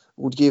out,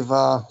 would give,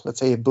 let's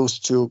say, a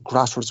boost to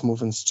grassroots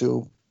movements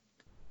to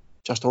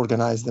just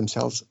organize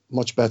themselves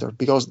much better,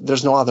 because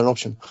there's no other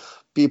option.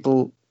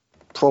 People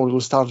probably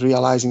will start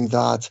realizing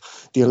that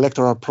the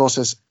electoral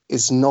process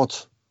is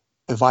not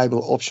a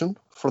viable option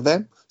for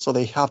them, so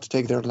they have to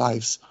take their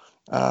lives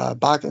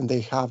back and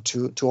they have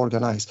to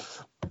organize.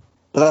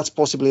 But that's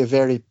possibly a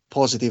very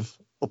positive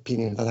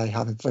opinion that I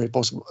have, a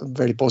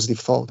very positive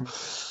thought.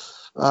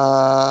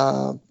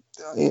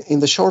 In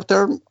the short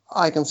term,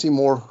 I can see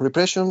more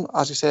repression,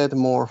 as you said,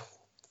 more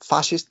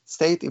fascist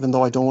state, even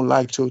though I don't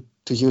like to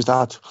use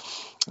that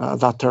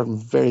term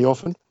very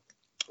often.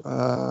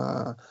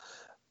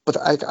 But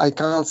I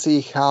can't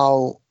see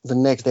how the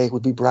next day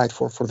would be bright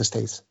for the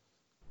States.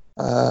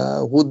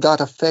 Would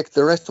that affect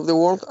the rest of the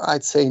world?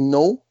 I'd say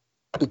no,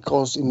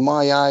 because in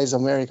my eyes,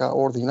 America,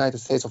 or the United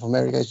States of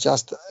America, is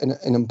just an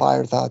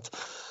empire that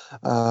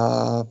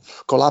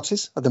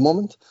collapses at the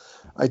moment.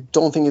 I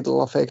don't think it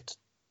will affect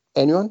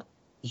anyone.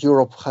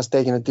 Europe has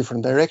taken a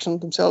different direction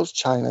themselves.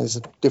 China is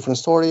a different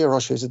story.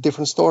 Russia is a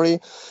different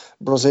story.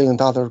 Brazil and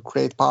other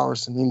great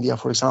powers, in India,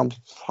 for example,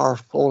 are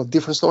all a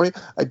different story.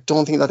 I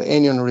don't think that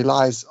anyone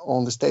relies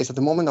on the States at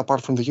the moment,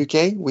 apart from the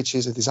UK, which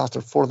is a disaster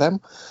for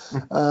them.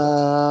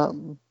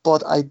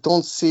 But I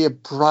don't see a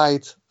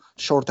bright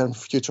short-term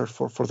future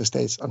for the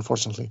States,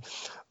 unfortunately.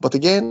 But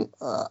again,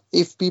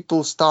 if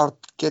people start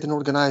getting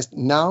organized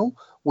now,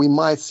 we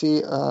might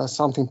see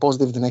something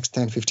positive the next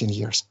 10, 15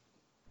 years.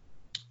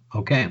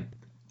 Okay.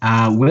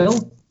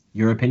 Will,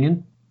 your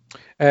opinion?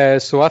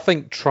 So I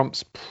think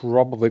Trump's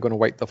probably going to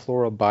wipe the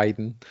floor on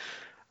Biden.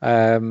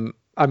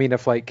 I mean,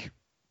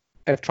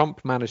 if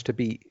Trump managed to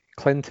beat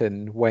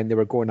Clinton when they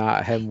were going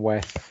at him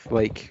with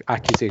like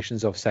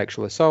accusations of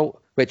sexual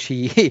assault, which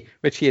he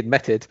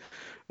admitted,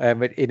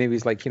 and he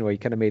was like, he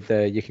kind of made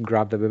the "you can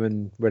grab the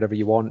women wherever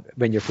you want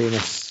when you're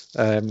famous"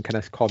 kind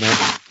of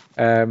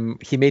comment.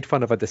 He made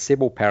fun of a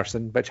disabled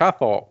person, which I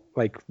thought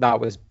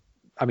that was.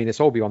 I mean, it's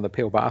all beyond the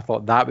pale, but I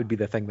thought that would be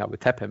the thing that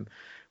would tip him,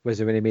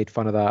 was when he made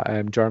fun of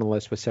that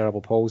journalist with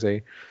cerebral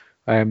palsy.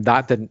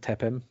 That didn't tip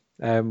him.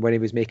 When he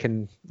was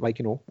making,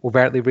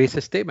 overtly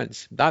racist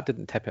statements, that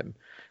didn't tip him.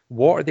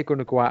 What are they going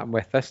to go at him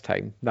with this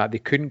time that they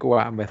couldn't go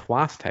at him with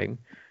last time,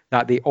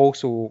 that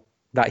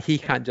he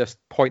can't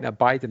just point at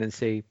Biden and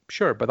say,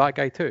 sure, but that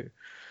guy too.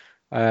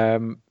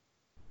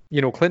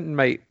 Clinton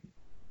might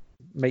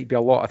be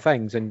a lot of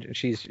things, and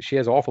she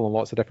is awful in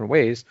lots of different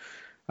ways.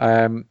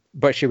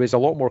 But she was a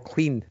lot more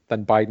clean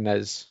than Biden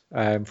is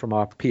from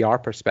a PR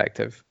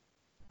perspective.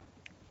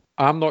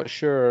 I'm not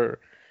sure.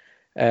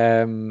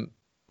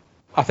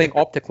 I think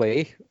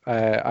optically,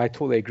 I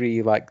totally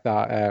agree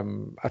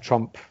that a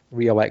Trump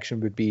re-election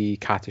would be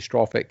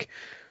catastrophic.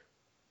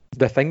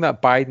 The thing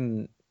that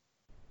Biden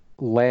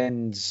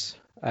lends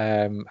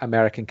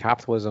American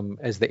capitalism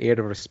is the air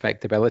of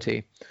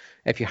respectability.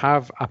 If you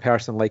have a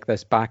person like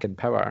this back in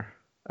power,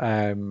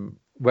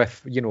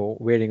 with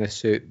wearing a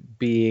suit,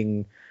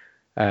 being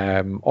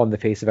on the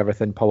face of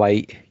everything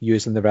polite,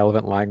 using the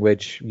relevant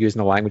language, using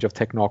the language of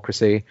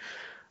technocracy,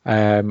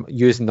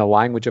 using the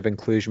language of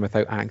inclusion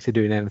without actually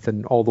doing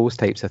anything, all those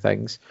types of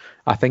things,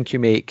 I think you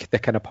make the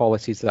kind of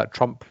policies that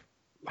Trump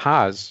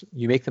has,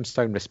 you make them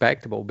sound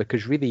respectable,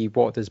 because really,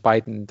 what does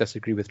Biden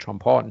disagree with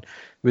Trump on?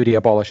 Would he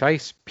abolish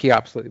ICE? He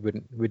absolutely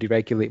wouldn't. Would he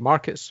regulate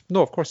markets?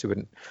 No, of course he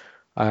wouldn't.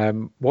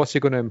 What's he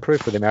going to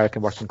improve for the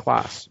American working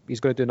class?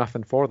 He's going to do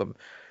nothing for them.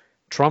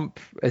 Trump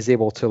is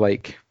able to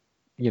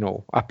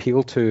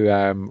appeal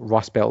to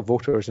Rust Belt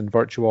voters in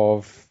virtue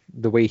of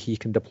the way he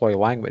can deploy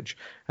language,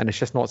 and it's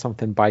just not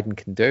something Biden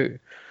can do.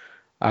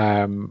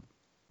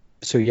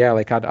 So yeah,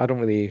 I don't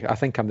really. I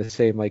think I'm the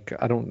same. I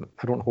don't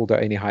hold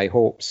out any high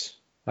hopes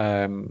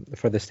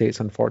for the States.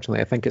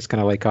 Unfortunately, I think it's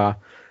kind of like a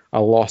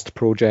lost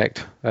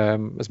project.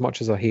 As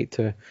much as I hate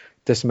to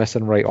dismiss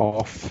and write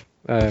off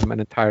an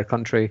entire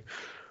country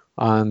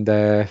and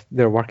their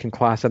working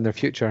class and their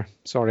future.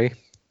 Sorry.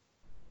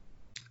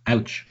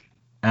 Ouch.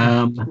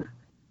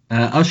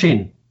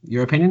 Oisin,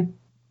 your opinion?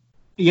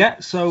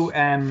 Yeah, so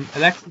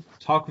Alexis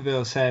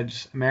Tocqueville said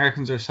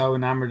Americans are so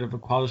enamored of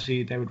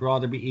equality they would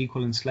rather be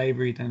equal in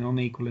slavery than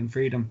unequal in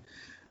freedom.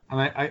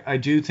 And I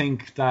do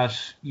think that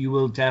you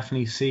will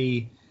definitely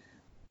see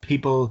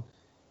people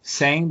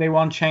saying they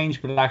want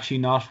change, but actually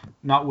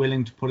not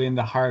willing to put in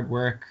the hard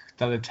work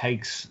that it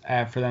takes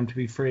for them to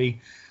be free.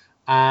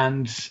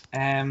 And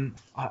I'm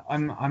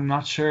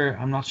not sure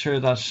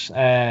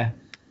that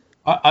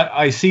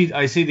I see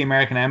the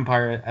American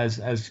empire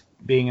as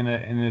being in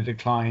a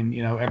decline,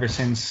 ever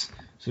since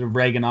sort of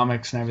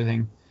Reaganomics and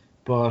everything.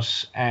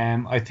 But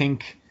I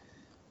think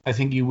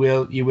you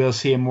will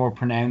see a more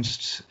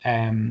pronounced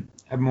thing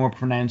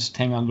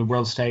on the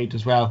world stage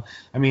as well.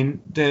 I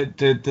mean,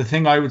 the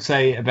thing I would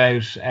say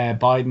about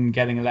Biden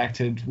getting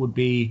elected would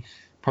be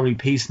probably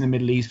peace in the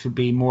Middle East would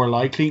be more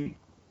likely,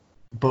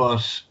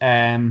 but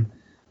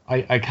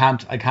I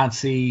can't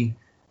see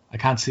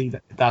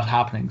that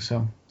happening.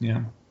 So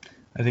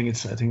I think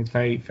it's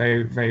very,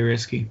 very, very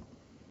risky.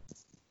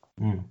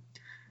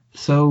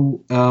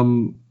 So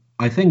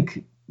I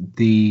think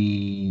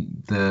the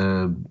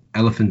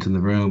elephant in the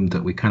room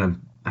that we kind of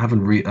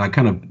haven't I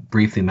kind of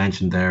briefly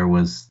mentioned there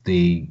was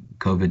the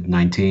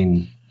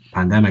COVID-19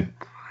 pandemic,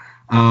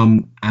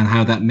 and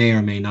how that may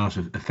or may not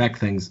affect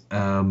things.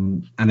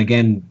 And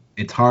again,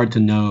 it's hard to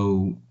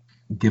know,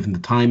 given the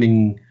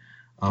timing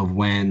of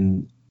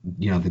when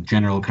the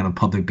general kind of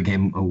public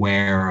became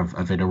aware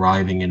of it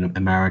arriving in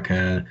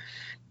America.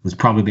 Was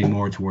probably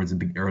more towards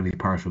the early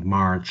part of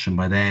March, and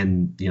by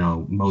then,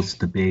 most of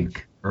the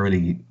big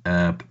early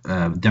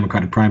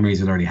Democratic primaries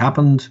had already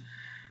happened.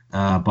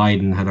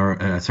 Sanders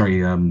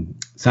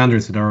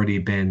had already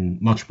been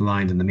much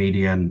maligned in the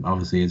media, and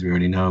obviously, as we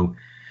already know,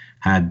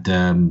 had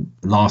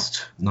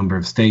lost a number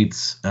of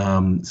states.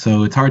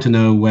 So it's hard to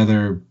know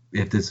whether,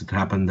 if this had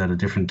happened at a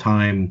different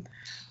time,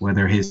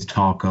 whether his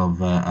talk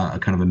of a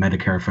kind of a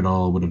Medicare for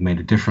all would have made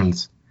a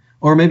difference.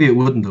 Or maybe it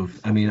wouldn't have.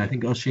 I mean, I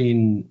think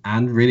Oisin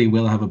and really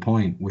will have a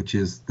point, which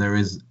is there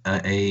is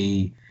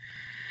I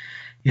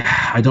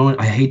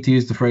hate to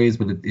use the phrase,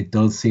 but it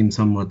does seem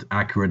somewhat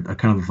accurate, a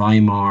kind of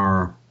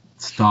Weimar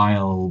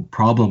style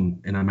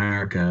problem in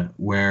America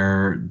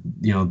where,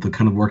 the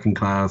kind of working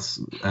class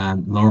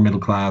and lower middle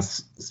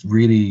class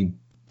really,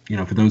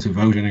 for those who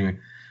vote anyway,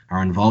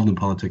 are involved in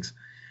politics.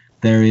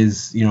 There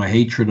is, a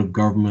hatred of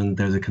government.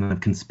 There's a kind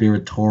of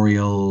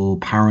conspiratorial,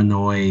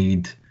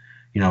 paranoid,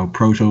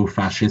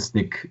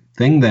 proto-fascistic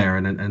thing there,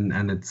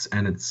 and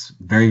it's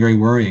very, very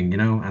worrying,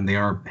 and they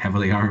are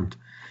heavily armed,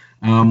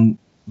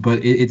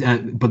 but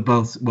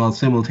while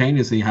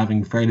simultaneously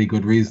having fairly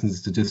good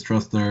reasons to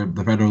distrust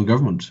the federal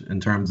government in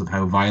terms of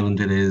how violent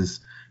it is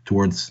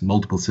towards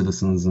multiple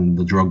citizens and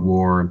the drug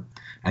war.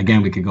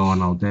 Again, we could go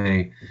on all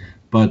day,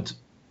 but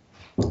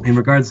in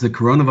regards to the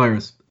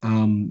coronavirus,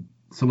 some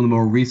of the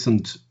more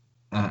recent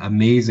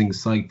amazing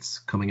sights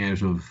coming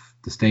out of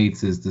the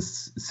States is the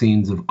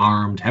scenes of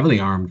heavily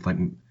armed, like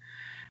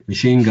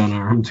machine gun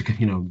armed,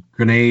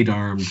 grenade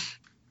armed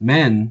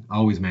men,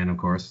 always men, of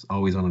course,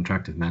 always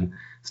unattractive men,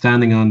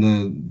 standing on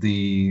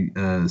the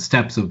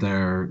steps of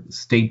their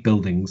state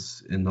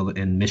buildings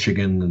in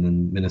Michigan and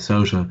in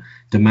Minnesota,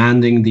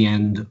 demanding the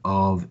end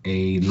of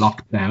a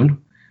lockdown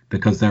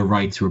because their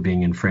rights were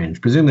being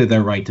infringed, presumably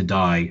their right to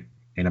die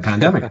in a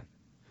pandemic.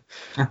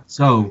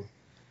 So,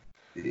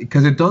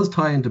 because it does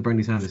tie into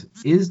Bernie Sanders,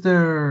 is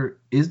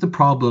the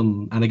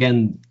problem, and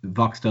again,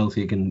 Vox Delta,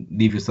 you can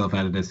leave yourself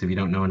out of this if you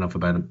don't know enough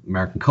about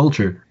American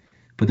culture,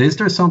 but is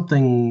there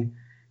something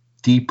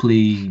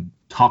deeply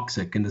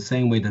toxic in the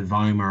same way that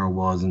Weimar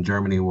was and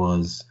Germany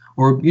was,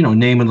 or,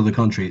 name another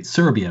country,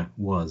 Serbia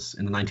was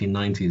in the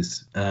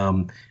 1990s,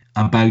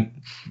 about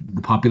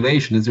the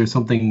population? Is there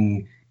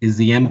something, is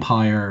the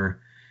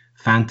empire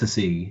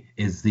fantasy,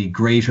 is the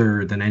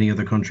greater than any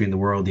other country in the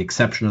world, the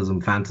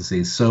exceptionalism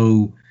fantasy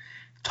so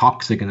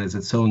toxic, and is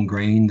it so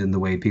ingrained in the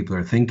way people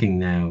are thinking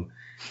now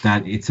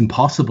that it's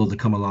impossible to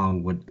come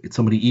along with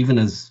somebody even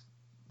as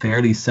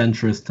fairly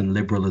centrist and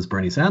liberal as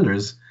Bernie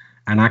Sanders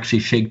and actually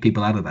shake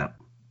people out of that?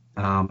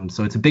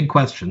 So it's a big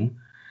question.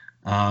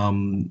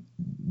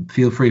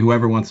 Feel free,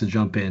 whoever wants to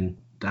jump in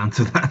to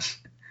answer that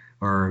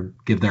or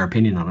give their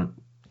opinion on it.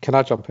 Can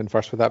I jump in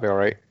first? Would that be all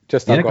right?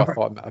 I've got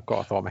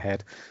a thought in my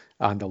head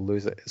and I'll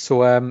lose it.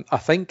 So I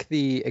think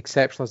the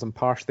exceptionalism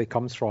partially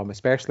comes from,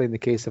 especially in the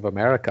case of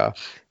America,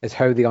 is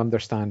how they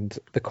understand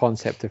the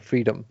concept of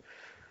freedom.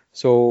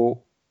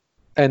 So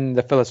in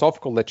the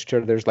philosophical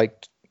literature, there's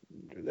like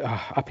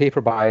a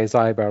paper by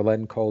Isaiah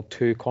Berlin called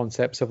Two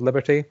Concepts of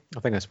Liberty. I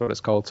think that's what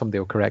it's called. Somebody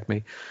will correct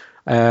me.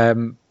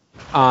 And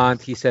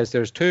he says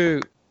there's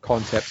two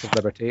concepts of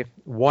liberty.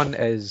 One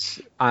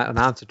is an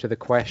answer to the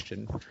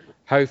question,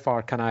 how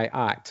far can I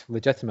act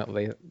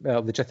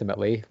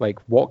legitimately? Like,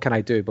 what can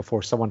I do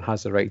before someone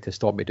has the right to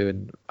stop me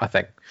doing a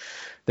thing?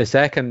 The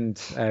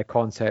second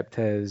concept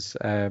is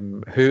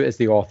who is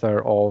the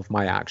author of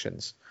my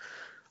actions?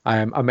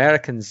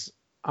 Americans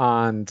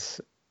and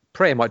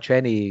pretty much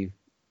any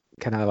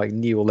kind of like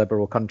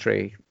neoliberal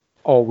country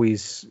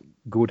always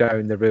go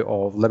down the route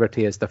of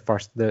liberty as the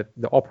first, the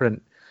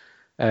operant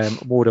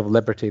mode of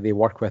liberty they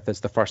work with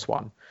is the first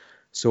one.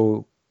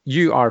 So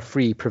you are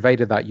free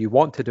provided that you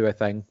want to do a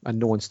thing and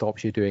no one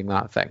stops you doing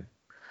that thing,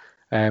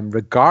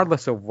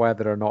 regardless of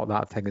whether or not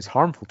that thing is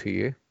harmful to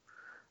you.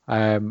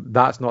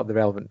 That's not the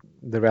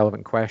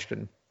relevant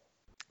question.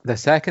 The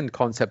second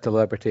concept of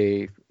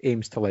liberty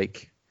aims to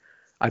like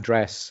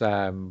address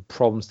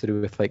problems to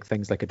do with like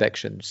things like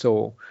addiction.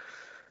 So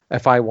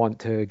if I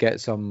want to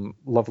get some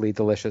lovely,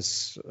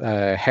 delicious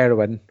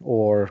heroin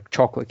or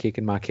chocolate cake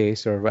in my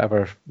case, or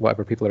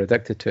whatever people are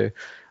addicted to,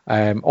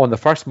 on the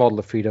first model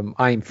of freedom,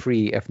 I'm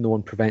free if no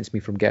one prevents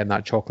me from getting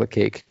that chocolate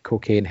cake,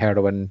 cocaine,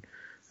 heroin,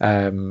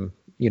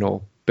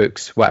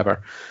 books,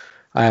 whatever.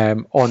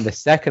 On the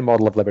second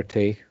model of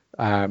liberty,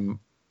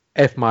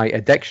 if my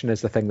addiction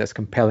is the thing that's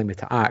compelling me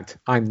to act,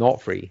 I'm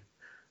not free,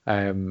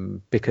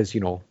 because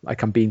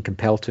like I'm being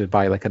compelled to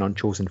by like an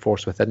unchosen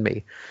force within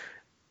me.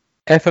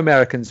 If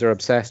Americans are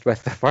obsessed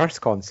with the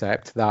first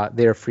concept, that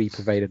they're free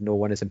provided no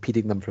one is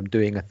impeding them from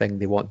doing a thing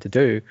they want to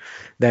do,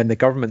 then the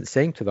government's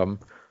saying to them,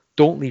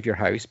 don't leave your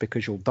house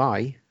because you'll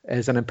die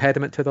is an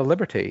impediment to their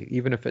liberty,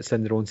 even if it's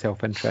in their own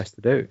self-interest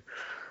to do.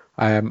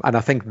 And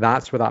I think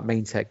that's where that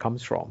mindset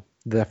comes from.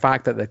 The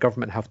fact that the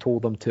government have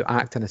told them to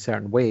act in a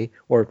certain way,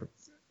 or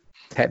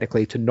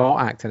technically to not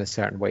act in a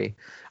certain way,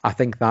 I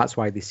think that's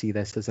why they see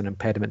this as an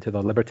impediment to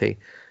their liberty.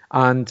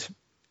 And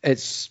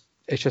it's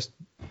just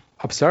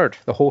absurd.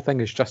 The whole thing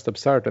is just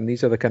absurd. And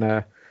these are the kind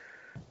of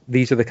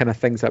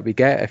things that we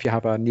get if you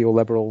have a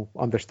neoliberal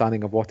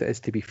understanding of what it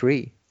is to be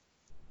free.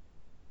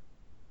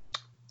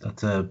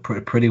 That's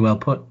pretty well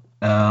put.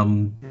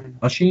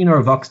 Oisín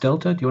or Vox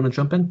Delta, do you want to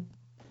jump in?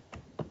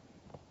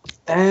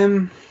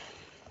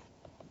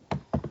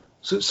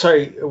 So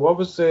sorry, what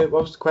was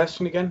the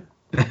question again?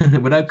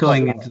 Without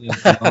going into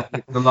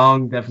the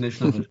long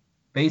definition of it,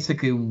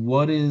 basically,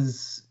 what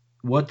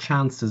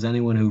chance does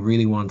anyone who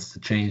really wants to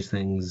change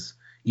things,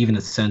 even a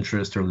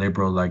centrist or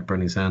liberal like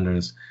Bernie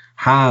Sanders,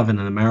 have in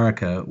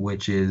America,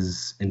 which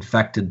is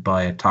infected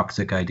by a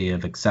toxic idea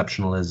of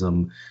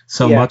exceptionalism,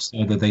 so much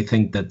so that they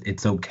think that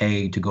it's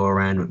okay to go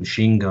around with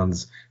machine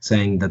guns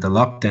saying that the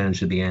lockdown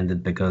should be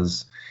ended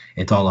because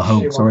it's all a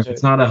hoax, or if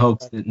it's not a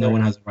hoax, no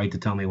one has a right to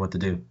tell me what to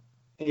do.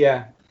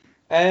 Yeah.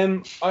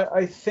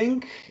 I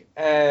think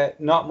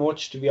not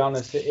much, to be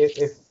honest.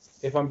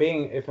 If I'm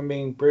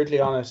being brutally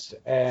honest,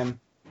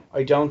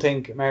 I don't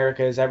think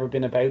America has ever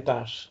been about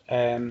that.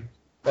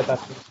 But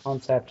that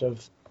concept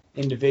of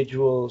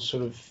individual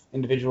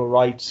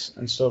rights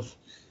and stuff.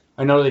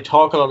 I know they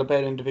talk a lot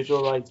about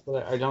individual rights,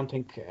 but I don't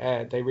think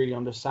they really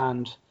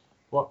understand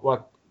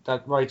what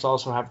that rights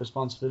also have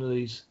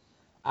responsibilities.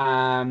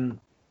 But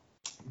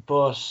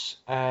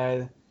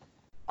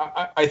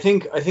I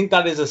think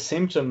that is a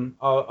symptom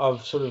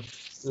of sort of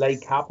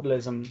late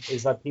capitalism,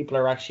 is that people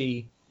are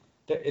actually,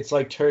 it's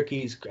like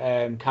turkeys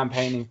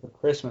campaigning for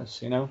Christmas,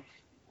 you know.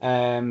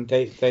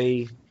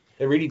 They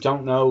really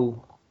don't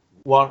know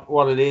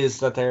what it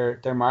is that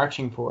they're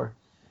marching for,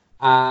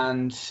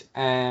 and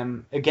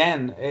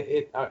again,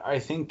 I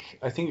think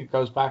it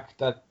goes back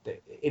that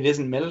it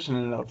isn't militant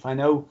enough. I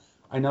know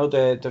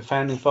the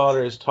founding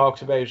fathers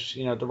talked about,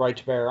 you know, the right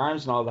to bear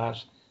arms and all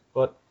that,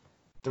 but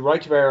the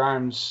right to bear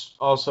arms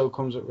also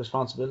comes with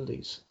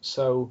responsibilities.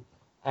 So,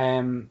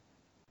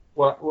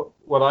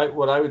 what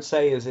I would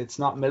say is it's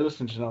not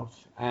militant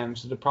enough.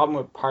 So the problem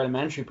with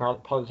parliamentary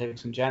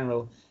politics in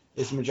general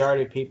is the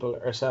majority of people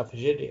are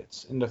selfish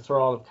idiots in the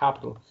thrall of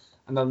capital,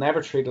 and they'll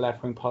never treat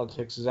left-wing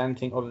politics as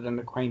anything other than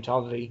a quaint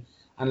oddity,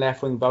 and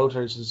left-wing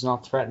voters as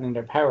not threatening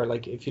their power.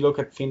 Like, if you look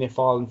at Fianna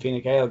Fáil and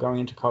Fine Gael going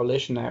into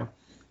coalition now,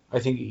 I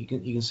think you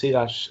can see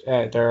that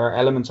there are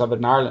elements of it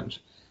in Ireland.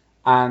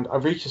 And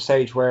I've reached a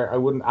stage where I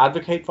wouldn't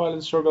advocate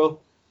violent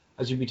struggle,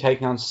 as you'd be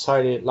taking on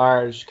society at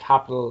large,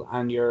 capital,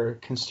 and your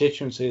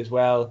constituency as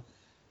well,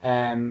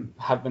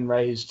 have been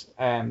raised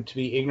to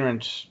be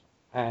ignorant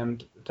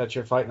that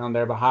you're fighting on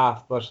their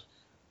behalf. But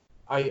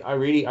I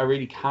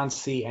really can't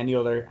see any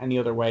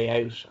other way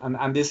out.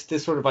 And this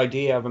sort of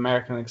idea of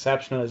American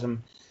exceptionalism,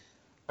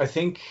 I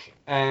think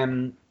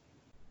to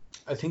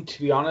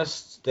be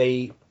honest,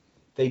 they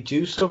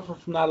do suffer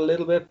from that a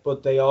little bit,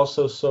 but they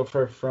also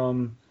suffer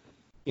from,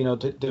 you know,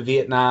 the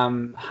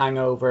Vietnam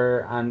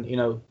hangover, and, you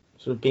know,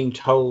 sort of being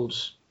told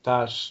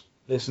that,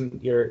 listen,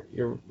 you're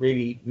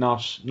really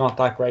not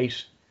that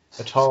great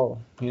at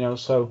all, you know.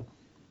 So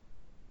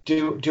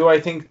do I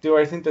think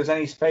there's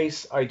any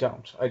space? I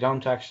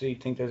don't actually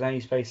think there's any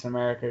space in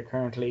America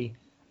currently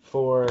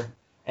for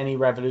any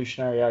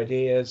revolutionary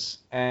ideas,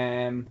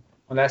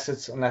 unless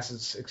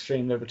it's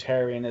extreme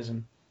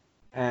libertarianism.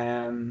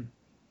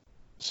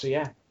 So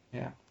yeah,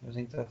 I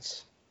think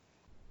that's.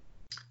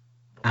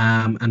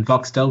 And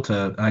Vox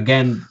Delta,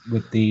 again,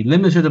 with the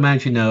limited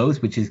amount you know,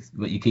 which is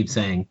what you keep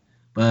saying,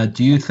 but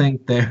do you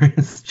think there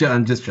is,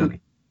 I'm just joking,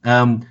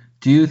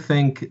 do you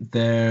think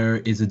there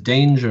is a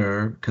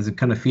danger, because it's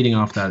kind of feeding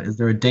off that, is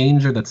there a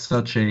danger that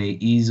such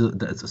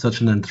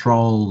an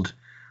enthralled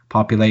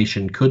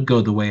population could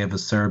go the way of a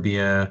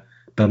Serbia,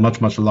 but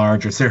much, much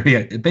larger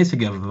Serbia,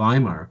 basically a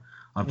Weimar,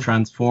 of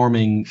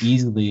transforming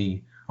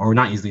easily, or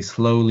not easily,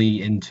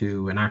 slowly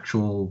into an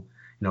actual,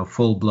 you know,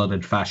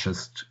 full-blooded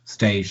fascist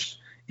state,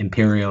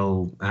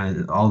 imperial,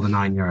 all the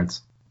 9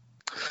 yards?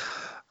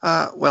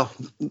 Well,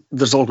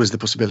 there's always the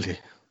possibility.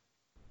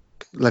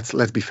 Let's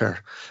be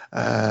fair.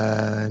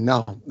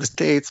 Now, the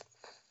States,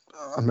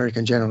 America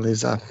in general,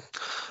 is a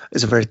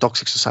very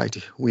toxic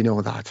society. We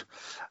know that,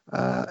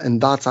 and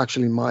that's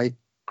actually my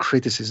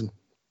criticism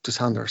to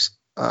Sanders.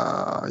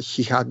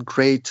 He had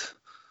great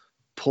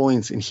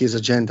points in his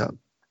agenda,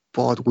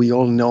 but we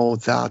all know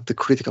that the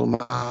critical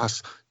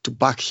mass to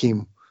back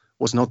him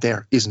is not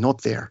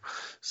there.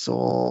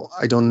 So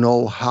I don't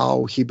know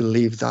how he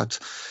believed that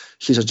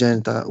his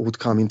agenda would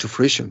come into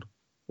fruition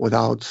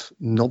without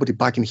nobody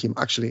backing him,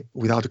 actually,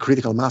 without a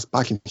critical mass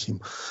backing him.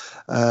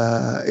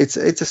 It's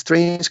a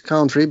strange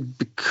country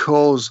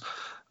because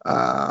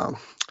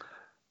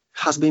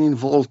has been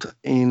involved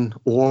in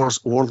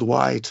wars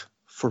worldwide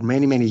for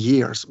many, many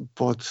years.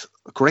 But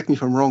correct me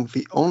if I'm wrong,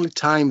 the only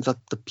time that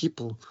the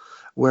people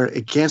were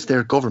against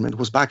their government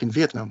was back in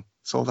Vietnam.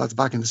 So that's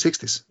back in the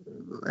 60s.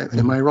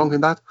 Am I wrong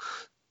in that?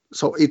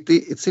 So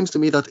it seems to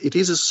me that it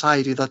is a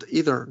society that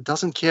either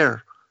doesn't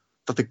care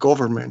that the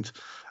government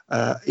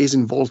is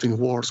involved in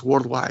wars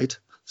worldwide.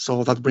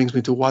 So that brings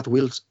me to what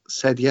Will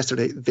said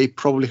yesterday. They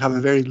probably have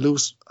a very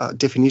loose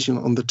definition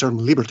on the term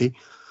liberty,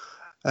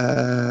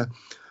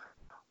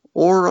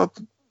 or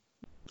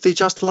they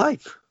just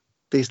like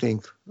these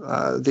things.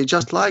 They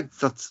just like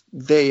that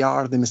they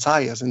are the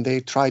messiahs and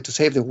they try to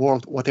save the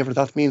world, whatever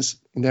that means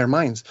in their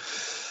minds.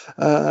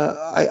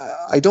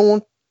 I don't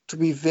want to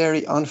be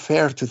very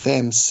unfair to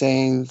them,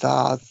 saying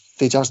that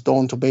they just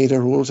don't obey the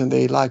rules and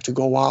they like to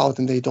go out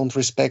and they don't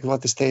respect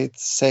what the state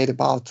said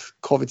about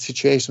COVID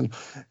situation,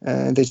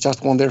 and they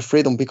just want their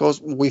freedom,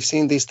 because we've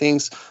seen these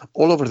things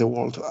all over the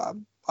world.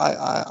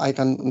 I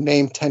can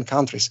name 10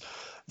 countries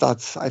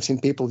that I've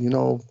seen people,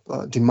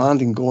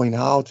 demanding going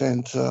out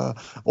and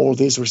all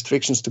these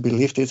restrictions to be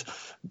lifted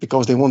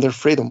because they want their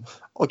freedom.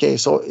 Okay,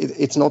 so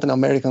it's not an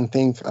American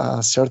thing,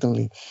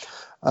 certainly.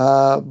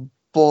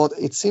 But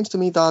it seems to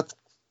me that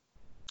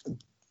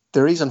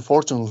there is,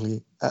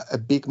 unfortunately, a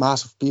big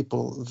mass of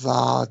people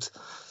that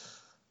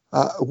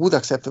would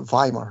accept the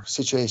Weimar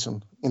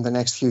situation in the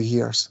next few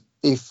years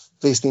if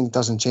this thing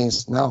doesn't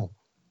change now.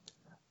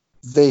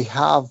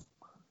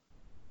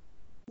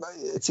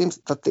 It seems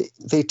that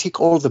they tick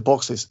all the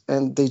boxes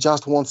and they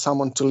just want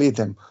someone to lead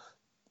them.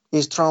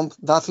 Is Trump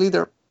that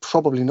leader?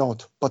 Probably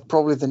not, but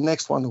probably the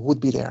next one would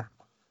be there.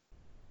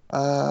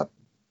 I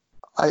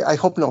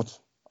hope not.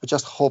 I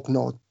just hope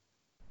not.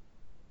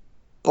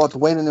 But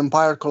when an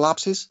empire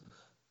collapses,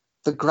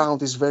 the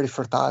ground is very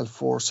fertile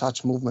for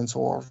such movements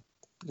or,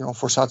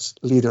 for such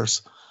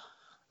leaders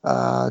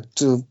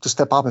to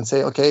step up and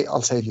say, okay,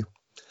 I'll save you.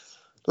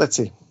 Let's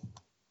see.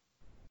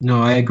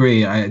 No, I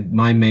agree.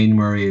 My main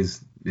worry is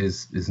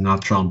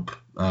not Trump.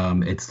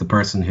 It's the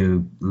person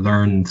who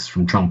learns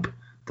from Trump,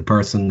 the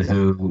person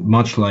who,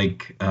 much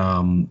like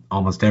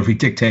almost every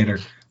dictator,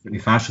 really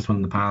fascist one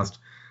in the past,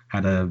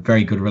 had a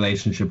very good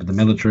relationship with the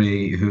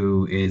military,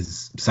 who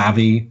is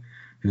savvy,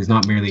 who's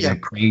not merely a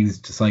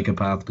crazed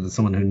psychopath, but is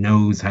someone who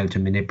knows how to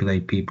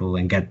manipulate people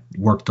and get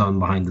work done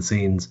behind the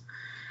scenes.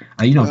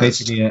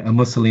 Basically a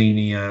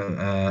Mussolini,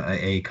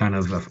 a kind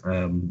of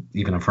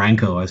even a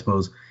Franco, I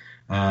suppose.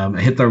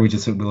 Hitler,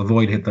 we'll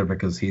avoid Hitler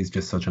because he's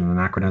just such an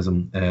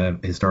anachronism,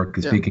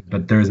 historically speaking.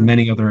 But there's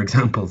many other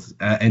examples.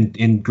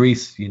 In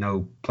Greece,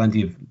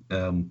 plenty of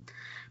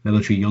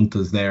military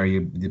juntas there,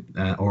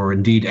 or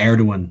indeed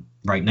Erdogan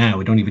right now.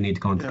 We don't even need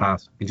to go into the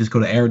past. We just go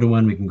to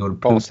Erdogan. We can go to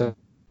Putin.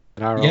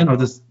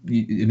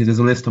 There's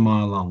a list a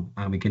mile long,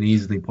 and we can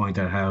easily point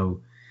out how.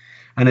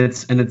 And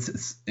it's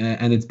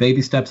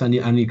baby steps, and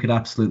you could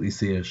absolutely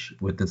see it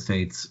with the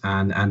states,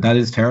 and that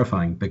is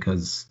terrifying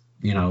because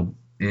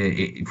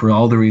for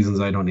all the reasons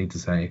I don't need to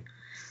say.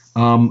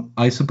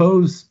 I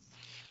suppose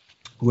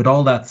with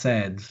all that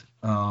said,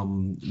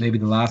 maybe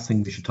the last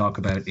thing we should talk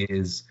about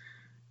is,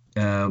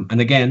 and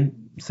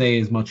again,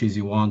 say as much as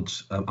you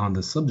want on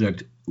this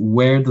subject,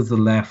 where does the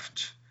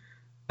left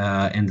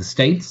in the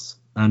States,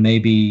 and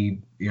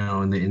maybe,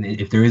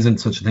 if there isn't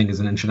such a thing as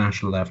an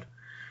international left,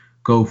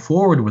 go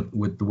forward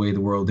with the way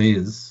the world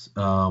is,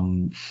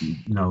 and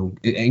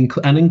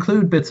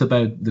include bits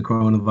about the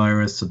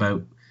coronavirus,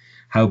 about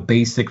how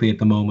basically at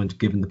the moment,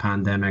 given the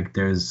pandemic,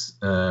 there's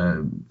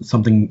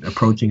something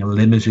approaching a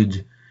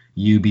limited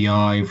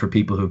UBI for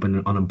people who've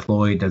been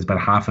unemployed. There's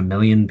about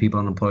 500,000 people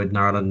unemployed in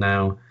Ireland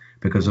now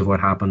because of what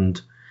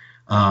happened.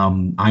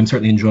 I'm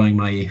certainly enjoying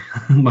my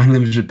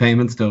limited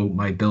payments, though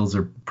my bills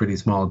are pretty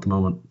small at the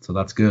moment, so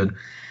that's good.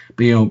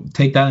 But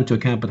take that into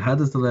account. But how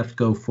does the left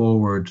go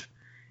forward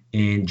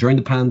during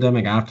the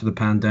pandemic, after the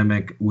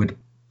pandemic, with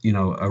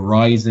a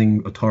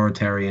rising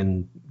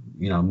authoritarian,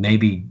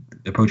 maybe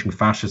approaching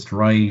fascist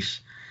right,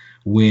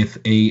 with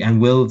and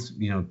we'll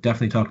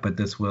definitely talk about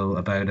this, Will,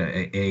 about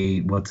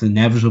a what's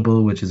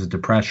inevitable, which is a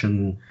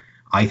depression.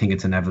 I think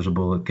it's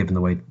inevitable given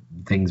the way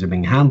things are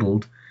being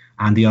handled,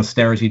 and the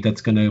austerity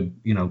that's going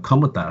to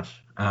come with that,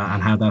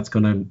 and how that's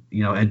going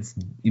to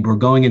we're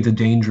going into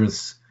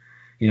dangerous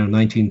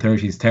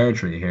 1930s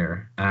territory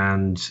here,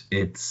 and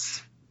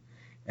it's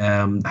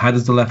how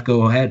does the left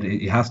go ahead?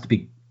 It has to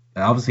be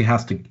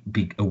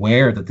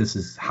aware that this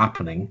is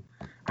happening,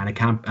 and it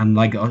can't. And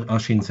like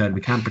Oisin said,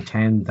 we can't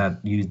pretend that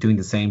you doing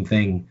the same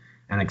thing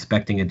and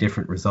expecting a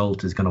different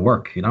result is going to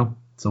work.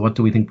 So what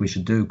do we think we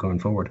should do going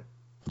forward?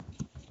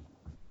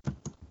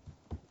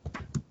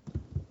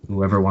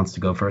 Whoever wants to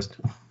go first.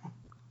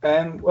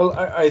 Well,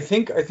 I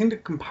think the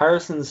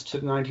comparisons to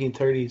the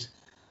 1930s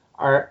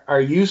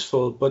are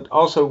useful, but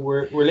also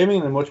we're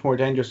living in a much more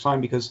dangerous time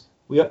because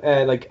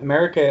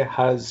America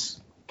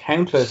has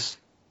countless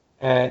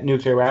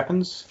nuclear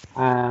weapons,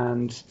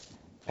 and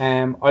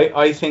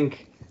I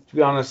think, to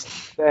be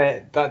honest,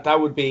 that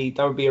would be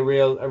a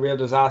real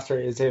disaster,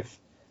 is if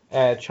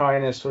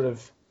China sort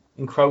of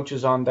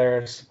encroaches on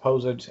their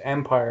supposed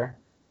empire,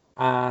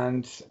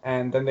 and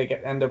then they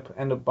end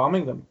up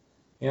bombing them.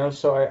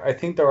 So I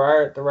think there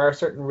are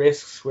certain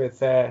risks with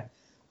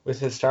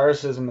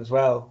historicism as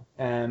well,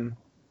 when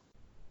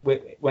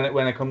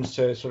it comes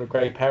to sort of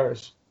great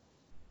powers.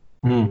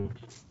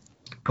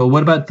 But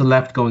what about the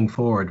left going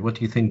forward? What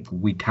do you think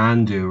we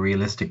can do,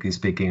 realistically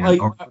speaking,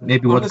 or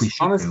maybe what we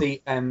should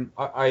honestly, do?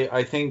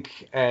 I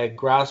think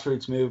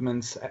grassroots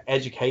movements,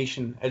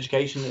 education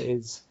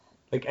is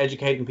like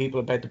educating people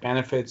about the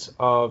benefits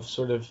of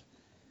sort of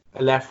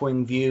a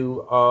left-wing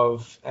view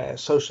of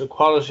social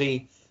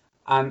equality,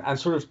 and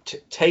sort of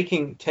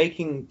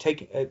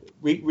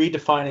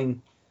redefining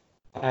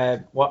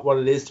what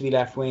it is to be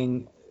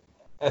left-wing,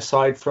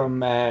 aside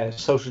from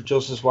social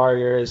justice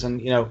warriors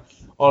and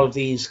all of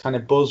these kind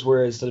of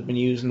buzzwords that have been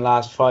used in the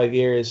last 5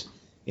 years.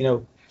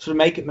 Sort of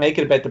make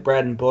it about the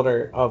bread and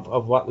butter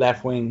of what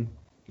left-wing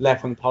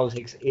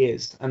politics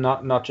is, and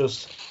not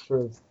just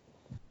sort of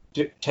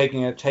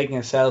taking a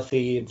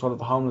selfie in front of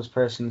a homeless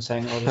person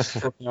saying, "Oh, this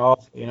is fucking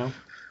awful,"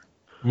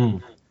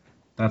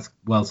 That's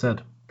well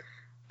said.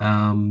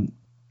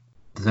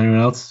 Does anyone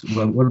else?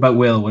 What about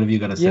Will? What have you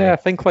got to say? Yeah, I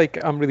think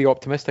I'm really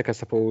optimistic, I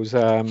suppose.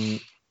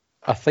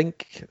 I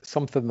think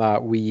something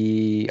that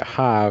we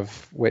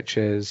have, which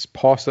is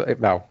possible,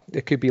 well,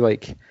 it could be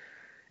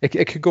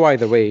it could go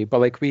either way,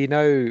 but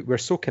we're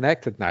so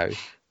connected now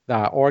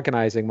that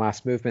organizing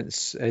mass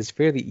movements is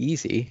fairly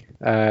easy.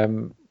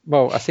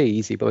 Well, I say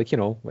easy, but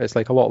it's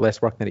a lot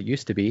less work than it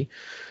used to be.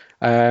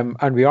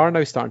 And we are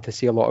now starting to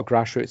see a lot of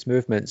grassroots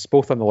movements,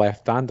 both on the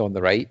left and on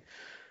the right.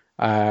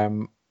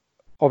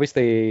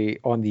 Obviously,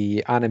 on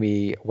the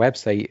Anime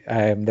website,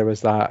 there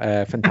was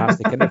that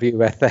fantastic interview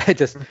with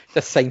just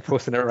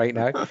signposting it right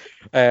now.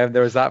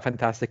 There was that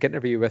fantastic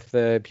interview with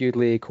the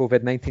Bewdley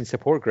COVID-19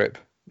 support group.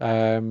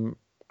 And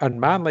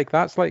man,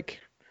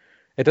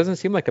 it doesn't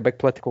seem like a big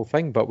political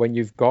thing, but when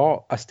you've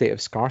got a state of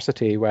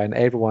scarcity, when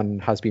everyone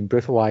has been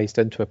brutalized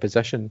into a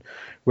position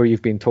where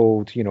you've been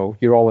told,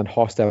 you're all in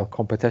hostile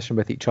competition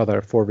with each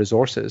other for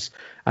resources,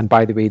 and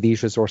by the way,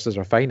 these resources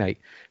are finite.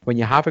 When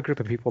you have a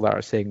group of people that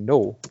are saying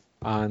no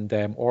and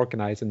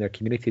organize in their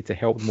community to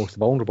help the most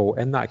vulnerable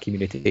in that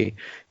community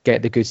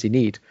get the goods they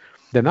need,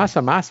 then that's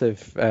a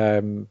massive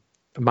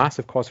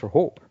cause for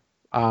hope.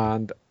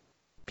 And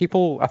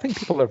I think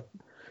people are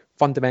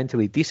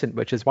fundamentally decent,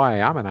 which is why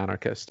I am an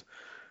anarchist.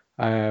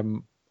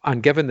 And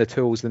given the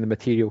tools and the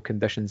material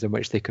conditions in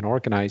which they can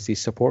organize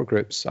these support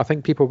groups, I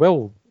think people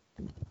will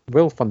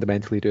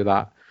fundamentally do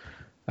that.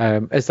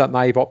 Is that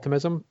naive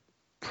optimism?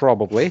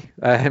 Probably.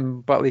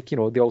 But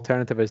the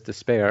alternative is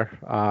despair.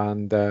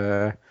 And,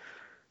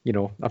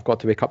 I've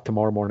got to wake up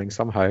tomorrow morning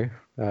somehow.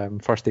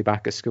 First day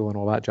back at school and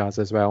all that jazz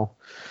as well.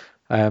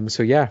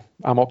 So yeah,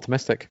 I'm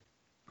optimistic.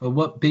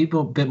 Well, be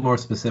a bit more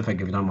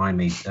specific, if you don't mind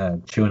me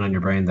chewing on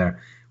your brain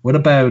there. What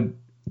about,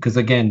 because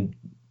again,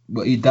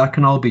 that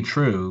can all be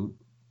true,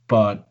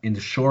 but in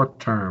the short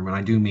term, and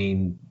I do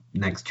mean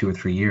next 2 or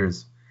 3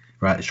 years,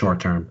 right,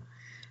 short term,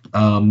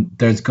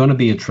 there's going to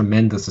be a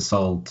tremendous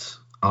assault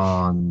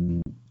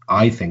on,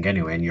 I think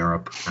anyway, in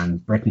Europe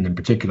and Britain in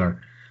particular,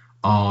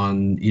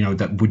 on,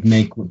 that would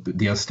make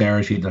the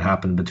austerity that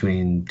happened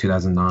between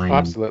 2009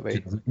 absolutely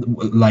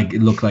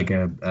it looked like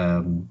a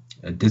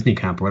Disney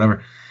camp or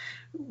whatever.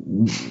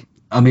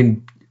 I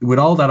mean, with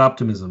all that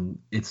optimism,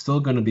 it's still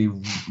going to be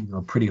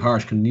pretty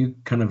harsh. Can you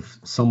kind of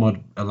somewhat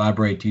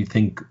elaborate? Do you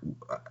think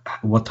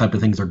what type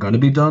of things are going to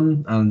be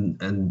done,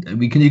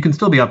 and you can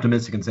still be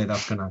optimistic and say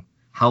that's going to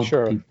help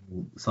people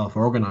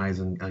self-organize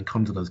and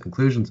come to those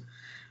conclusions.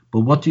 But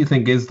what do you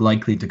think is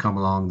likely to come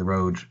along the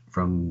road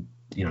from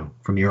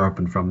Europe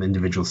and from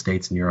individual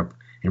states in Europe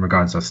in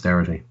regards to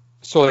austerity?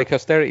 So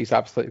austerity is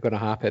absolutely going to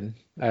happen.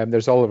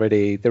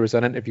 There was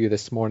an interview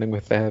this morning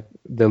with the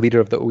leader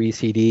of the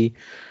OECD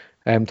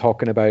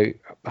talking about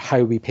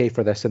how we pay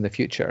for this in the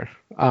future.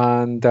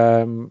 And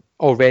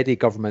already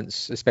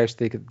governments,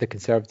 especially the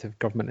Conservative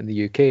government in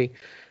the UK,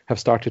 have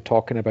started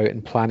talking about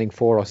and planning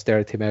for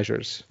austerity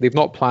measures. They've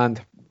not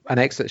planned an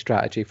exit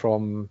strategy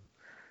from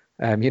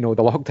the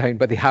lockdown,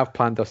 but they have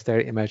planned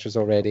austerity measures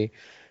already.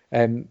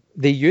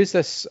 They use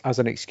this as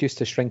an excuse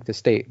to shrink the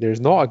state.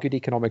 There's not a good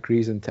economic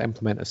reason to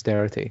implement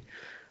austerity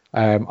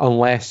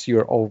unless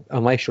your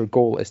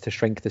goal is to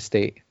shrink the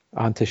state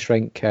and to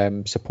shrink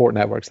support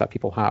networks that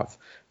people have.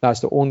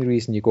 That's the only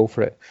reason you go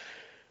for it.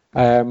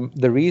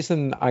 The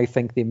reason I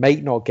think they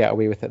might not get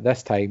away with it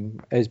this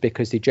time is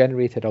because they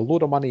generated a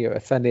load of money out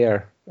of thin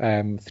air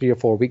 3 or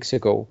 4 weeks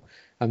ago,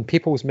 and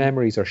people's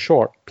memories are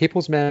short.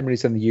 People's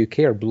memories in the UK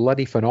are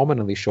bloody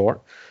phenomenally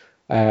short,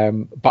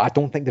 but I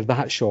don't think they're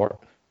that short.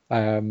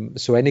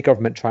 So any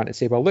government trying to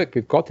say, well, look,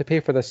 we've got to pay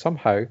for this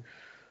somehow,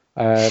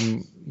 I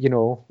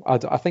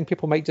think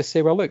people might just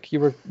say, well, look,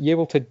 you were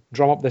able to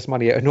drum up this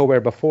money out of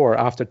nowhere before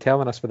after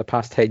telling us for the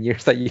past 10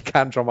 years that you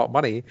can't drum up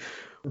money.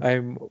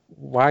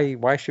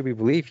 Why should we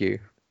believe you?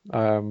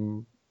 I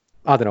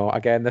don't know.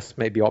 Again, this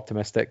might be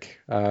optimistic.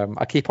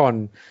 I keep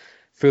on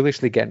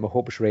foolishly getting my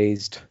hopes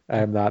raised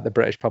that the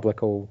British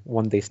public will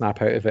one day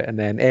snap out of it, and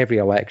then every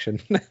election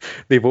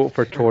they vote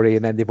for Tory,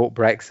 and then they vote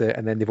Brexit,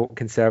 and then they vote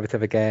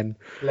Conservative again,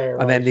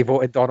 and then they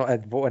voted not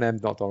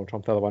Donald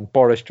Trump, the other one,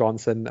 Boris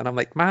Johnson, and I'm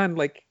like, man,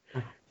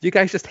 you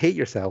guys just hate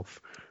yourself.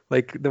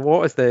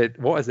 What is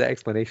the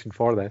explanation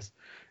for this?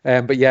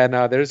 But yeah,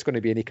 no, there is going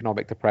to be an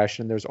economic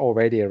depression. There's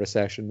already a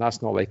recession.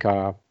 That's not like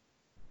a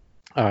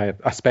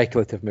a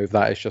speculative move.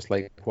 That is just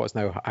like what's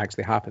now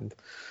actually happened.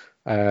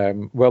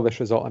 Will this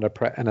result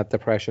in a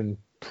depression?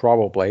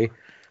 Probably.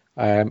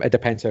 It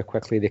depends how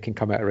quickly they can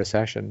come out of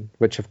recession,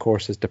 which of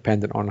course is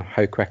dependent on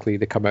how quickly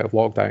they come out of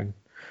lockdown,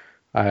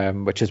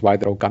 which is why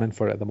they're all gunning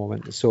for it at the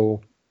moment.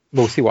 So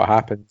we'll see what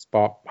happens,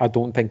 but I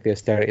don't think the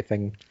austerity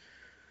thing.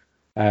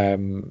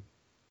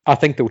 I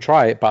think they'll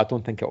try it, but I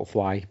don't think it'll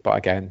fly. But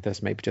again,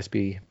 this might just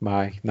be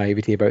my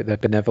naivety about the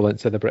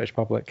benevolence of the British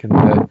public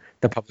and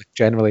the public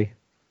generally.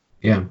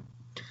 Yeah.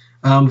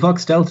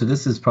 Vox Delta,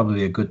 this is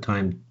probably a good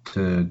time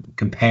to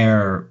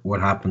compare what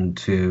happened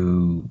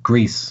to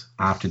Greece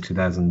after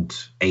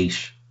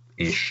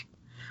 2008-ish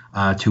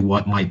to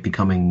what might be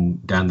coming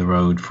down the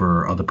road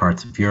for other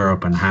parts of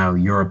Europe, and how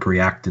Europe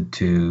reacted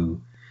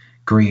to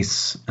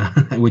Greece,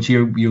 which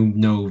you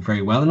know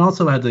very well, and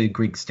also how the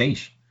Greek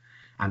state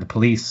and the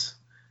police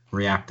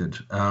reacted.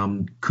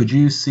 Could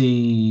you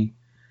see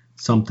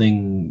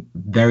something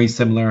very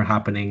similar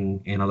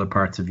happening in other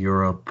parts of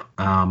Europe?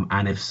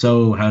 And if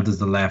so, how does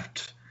the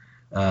left,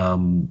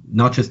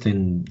 not just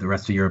in the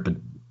rest of Europe, but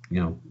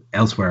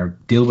elsewhere,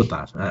 deal with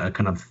that? A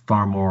kind of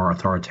far more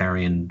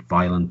authoritarian,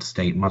 violent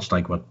state, much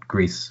like what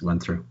Greece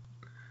went through.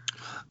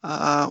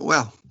 I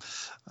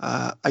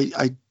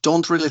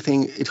don't really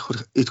think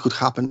it could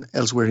happen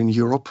elsewhere in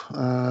Europe.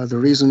 The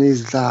reason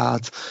is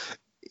that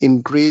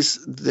in Greece,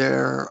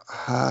 there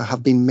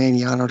have been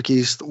many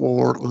anarchist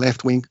or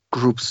left-wing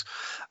groups,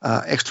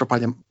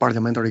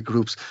 extra-parliamentary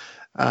groups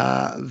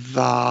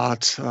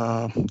that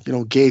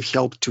gave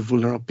help to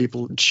vulnerable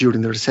people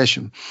during the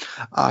recession.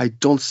 I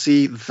don't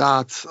see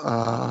that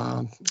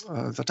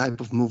the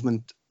type of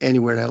movement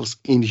anywhere else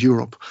in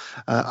Europe.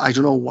 I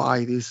don't know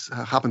why this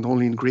happened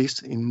only in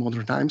Greece in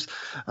modern times.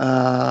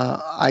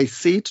 I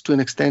see it to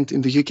an extent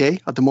in the UK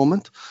at the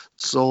moment.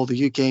 So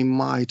the UK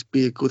might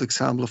be a good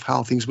example of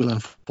how things will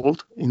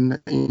unfold in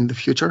the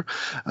future.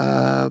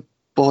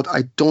 But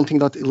I don't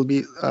think that it'll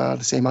be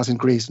the same as in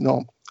Greece.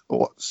 No.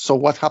 So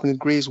what happened in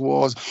Greece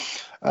was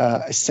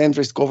a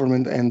centrist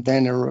government and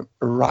then a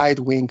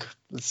right-wing,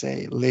 let's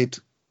say, led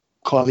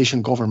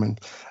coalition government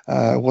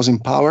was in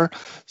power.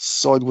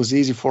 So it was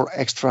easy for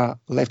extra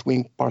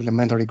left-wing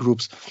parliamentary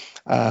groups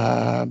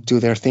do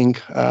their thing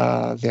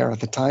there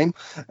at the time.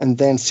 And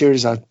then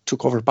Syriza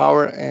took over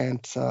power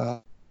and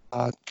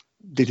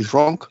did it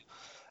wrong.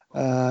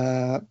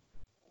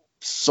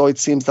 So it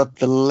seems that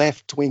the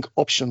left-wing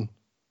option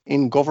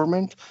in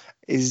government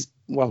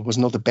was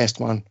not the best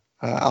one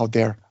out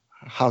there,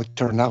 how it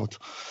turned out.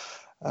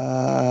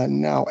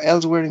 Now,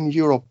 elsewhere in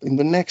Europe, in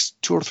the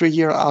next 2 or 3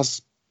 years,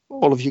 as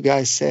all of you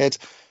guys said,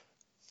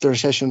 the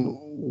recession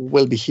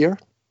will be here.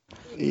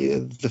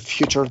 The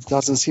future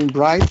doesn't seem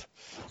bright.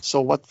 So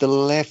what the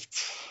left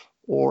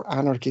or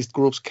anarchist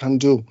groups can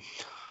do,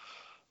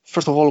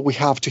 first of all, we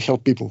have to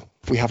help people.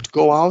 We have to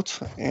go out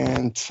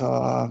and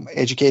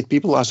educate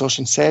people, as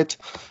Oisin said.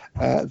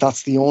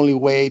 That's the only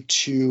way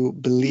to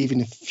believe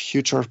in a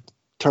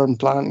future-term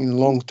plan, in a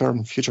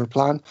long-term future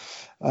plan.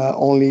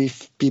 Only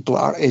if people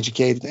are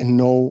educated and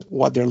know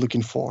what they're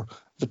looking for.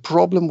 The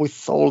problem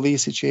with all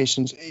these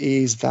situations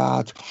is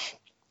that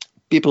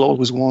people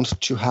always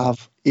want to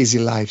have easy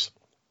lives,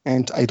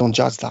 and I don't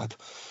judge that.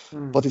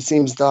 But it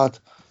seems that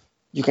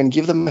you can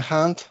give them a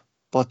hand,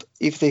 but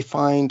if they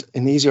find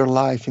an easier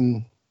life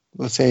in,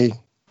 let's say,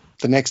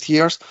 the next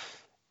years,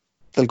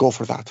 they'll go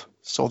for that.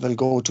 So they'll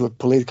go to a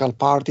political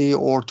party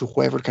or to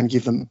whoever can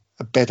give them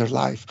a better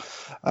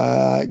life.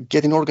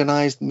 Getting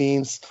organized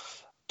means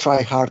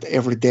try hard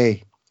every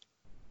day.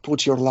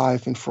 Put your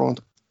life in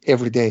front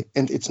every day.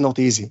 And it's not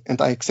easy. And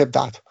I accept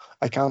that.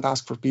 I can't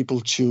ask for people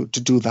to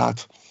do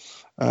that,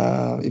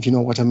 if you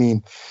know what I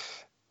mean.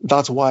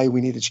 That's why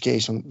we need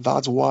education.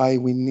 That's why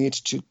we need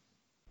to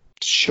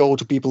show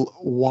to people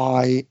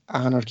why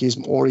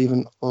anarchism or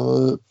even,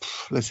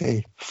 let's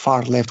say,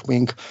 far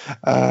left-wing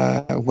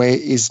way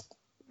is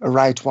a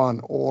right one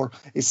or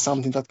is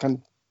something that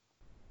can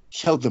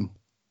help them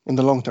in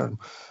the long term.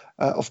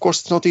 Of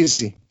course, it's not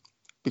easy,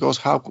 because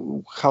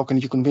how can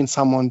you convince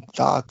someone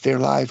that their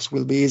lives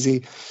will be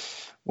easy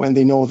when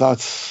they know that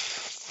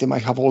they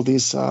might have all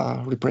these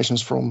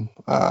repressions from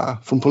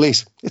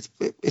police?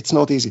 It's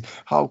not easy.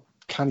 How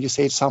can you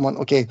say to someone,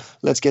 okay,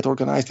 let's get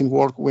organized in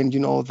work, when you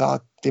know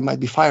that they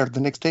might be fired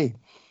the next day?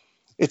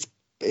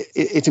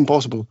 It's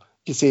impossible.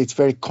 You see, it's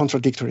very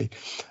contradictory.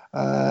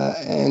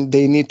 And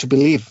they need to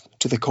believe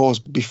to the cause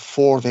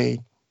before they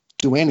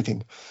do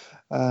anything.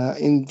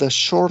 In the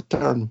short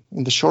term,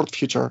 in the short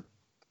future,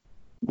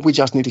 we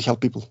just need to help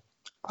people,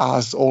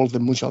 as all the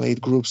mutual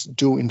aid groups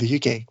do in the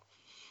UK.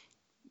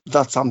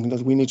 That's something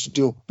that we need to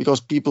do, because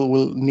people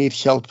will need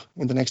help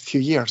in the next few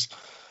years.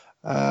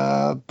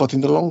 But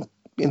in the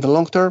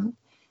long term,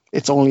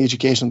 it's only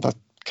education that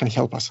can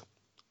help us.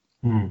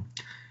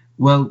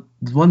 Well,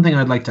 there's one thing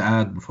I'd like to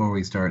add before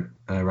we start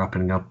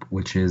wrapping up,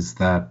 which is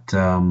that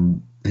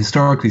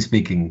historically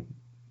speaking,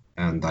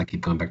 and I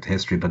keep going back to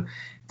history, but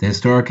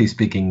historically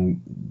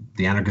speaking,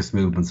 the anarchist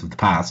movement of the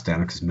past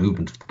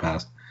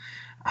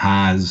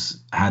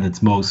has had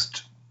its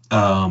most,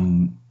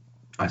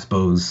 I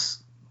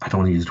suppose, I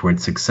don't want to use the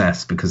word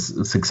success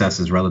because success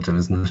is relative,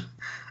 isn't it?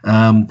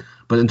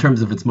 But in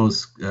terms of its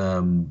most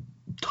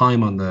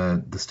time on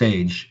the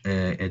stage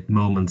at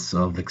moments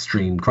of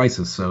extreme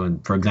crisis. So,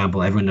 for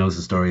example, everyone knows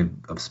the story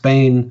of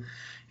Spain.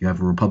 You have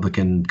a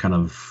Republican kind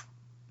of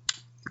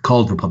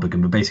called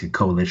Republican, but basically a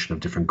coalition of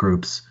different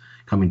groups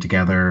coming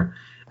together,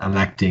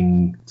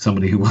 electing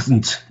somebody who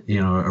wasn't,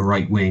 a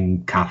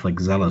right-wing Catholic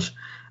zealot.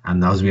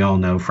 And as we all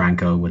know,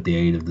 Franco, with the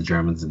aid of the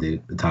Germans and the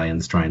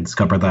Italians, trying to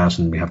scupper that,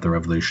 and we have the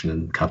revolution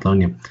in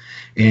Catalonia.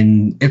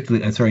 In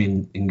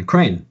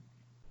Ukraine,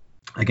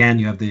 again,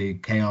 you have the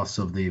chaos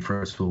of the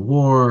First World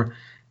War,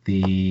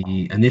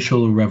 the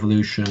initial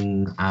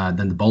revolution,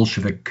 then the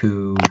Bolshevik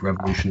coup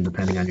revolution,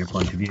 depending on your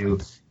point of view,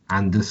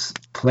 and this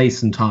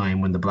place and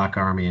time when the Black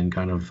Army and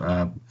kind of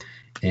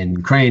in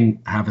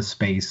Ukraine have a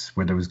space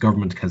where there was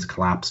government has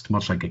collapsed,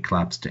 much like it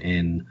collapsed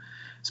in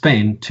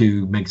Spain,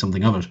 to make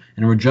something of it.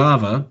 In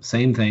Rojava,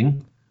 same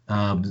thing.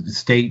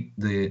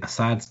 The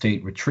Assad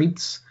state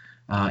retreats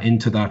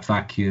into that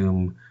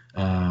vacuum.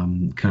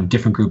 Kind of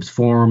different groups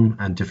form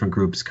and different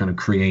groups kind of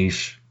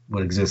create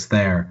what exists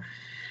there.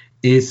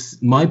 Is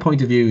my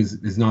point of view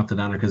is not that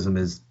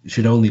anarchism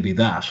should only be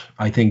that.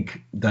 I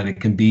think that it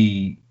can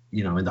be,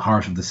 in the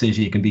heart of the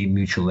city, it can be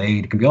mutual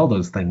aid, it can be all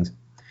those things.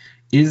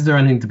 Is there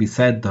anything to be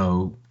said,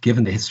 though,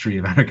 given the history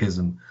of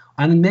anarchism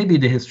and maybe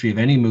the history of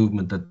any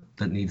movement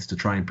that needs to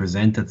try and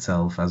present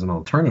itself as an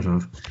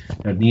alternative,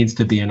 there needs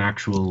to be an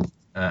actual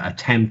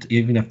attempt,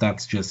 even if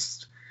that's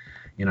just,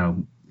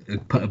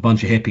 a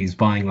bunch of hippies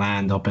buying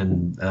land up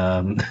in,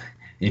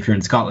 if you're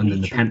in Scotland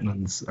in the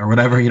Pentlands or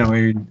whatever,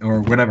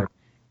 or whatever.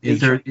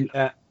 Is there?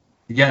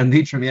 Yeah, in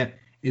Leitrim, yeah.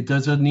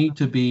 Does there need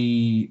to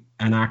be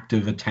an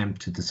active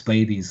attempt to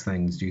display these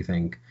things, do you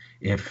think?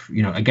 If,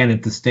 again,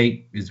 if the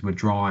state is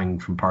withdrawing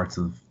from parts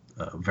of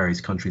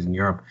various countries in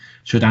Europe,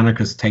 should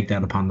anarchists take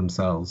that upon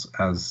themselves,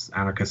 as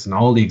anarchists in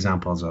all the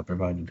examples I've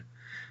provided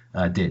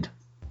did?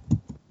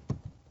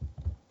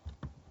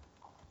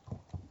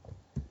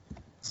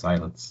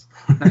 Silence.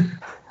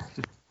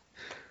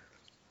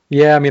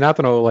 Yeah, I mean, I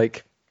don't know,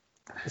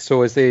 so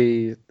what's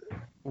the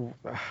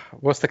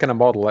kind of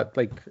model?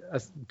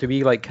 Do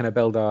we kind of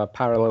build a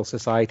parallel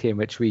society in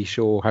which we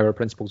show how our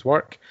principles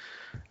work?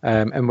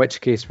 In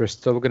which case we're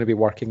still going to be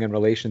working in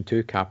relation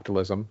to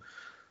capitalism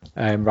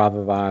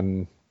rather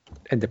than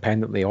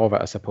independently of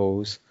it, I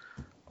suppose.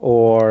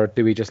 Or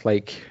do we just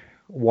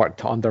work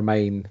to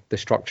undermine the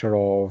structure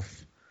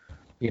of,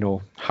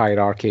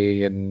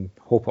 hierarchy and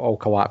hope it all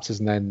collapses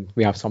and then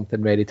we have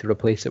something ready to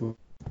replace it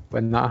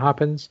when that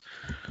happens?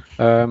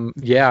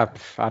 Yeah,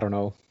 I don't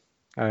know.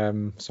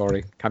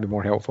 Sorry, can't be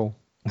more helpful.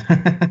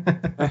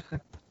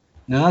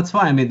 No, that's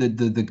fine. I mean,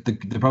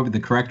 the probably the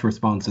correct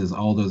response is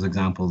all those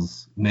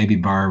examples, maybe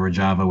bar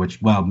Rojava,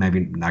 which, well,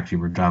 maybe actually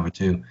Rojava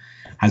too,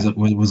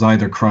 was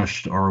either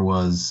crushed or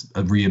was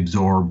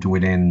reabsorbed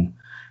within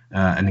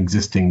an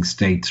existing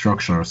state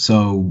structure.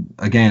 So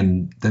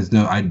again, it's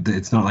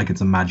not like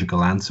it's a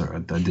magical answer. I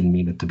didn't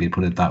mean it to be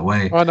put it that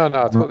way. Oh no,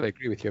 I totally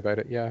agree with you about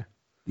it. Yeah.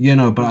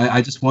 But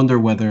I just wonder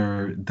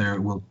whether there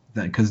will,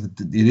 because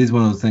it is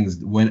one of those things.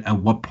 At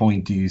what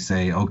point do you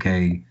say,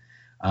 okay,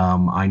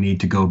 I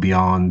need to go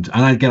beyond?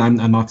 And again,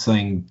 I'm not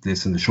saying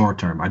this in the short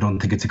term. I don't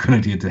think it's a good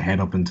idea to head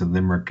up into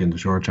Limerick in the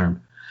short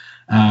term.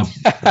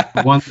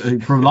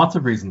 For lots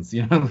of reasons,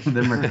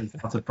 Limerick has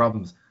lots of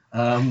problems.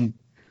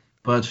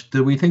 But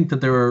do we think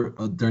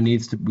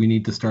that we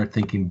need to start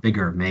thinking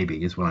bigger?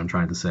 Maybe is what I'm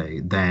trying to say.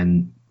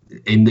 Than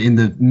in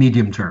the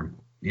medium term,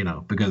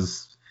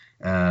 because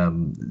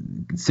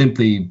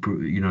simply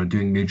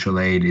doing mutual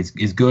aid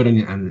is good,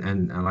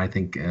 and I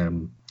think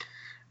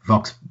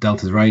Vox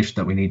Delta is right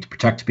that we need to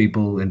protect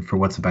people and for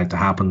what's about to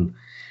happen.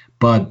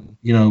 But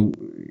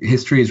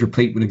history is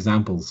replete with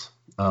examples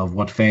of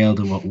what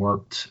failed and what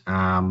worked,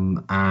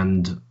 and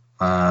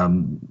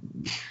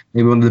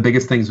maybe one of the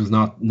biggest things was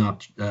not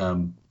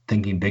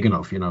thinking big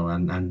enough,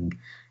 and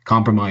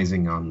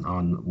compromising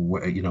on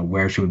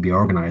where should we be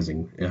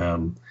organizing.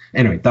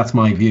 Anyway, that's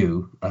my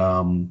view.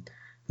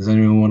 Does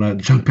anyone want to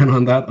jump in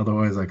on that?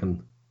 Otherwise, I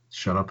can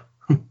shut up.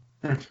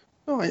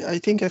 No, I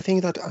think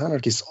that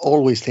anarchists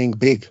always think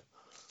big,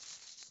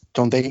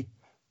 don't they?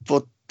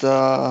 But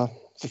the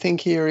thing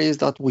here is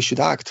that we should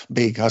act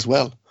big as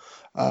well.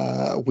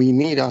 We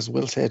need, as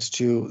Will said,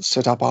 to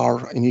set up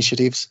our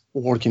initiatives,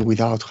 working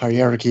without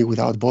hierarchy,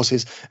 without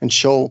bosses, and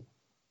show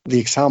the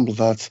example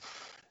that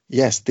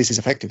yes, this is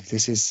effective.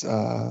 This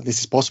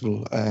is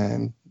possible,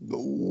 and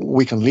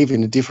we can live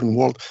in a different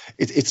world.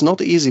 It's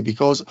not easy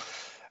because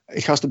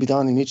it has to be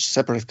done in each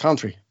separate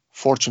country.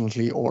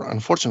 Fortunately or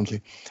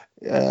unfortunately,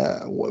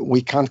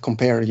 we can't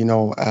compare,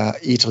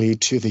 Italy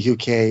to the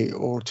UK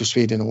or to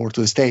Sweden or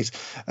to the States.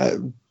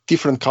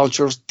 Different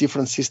cultures,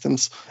 different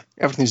systems,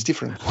 everything is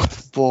different.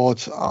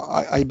 But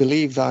I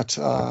believe that,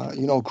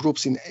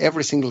 groups in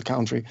every single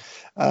country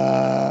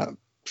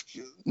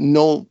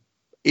know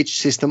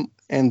each system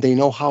and they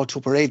know how to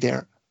operate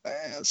there.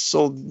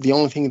 So the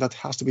only thing that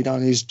has to be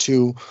done is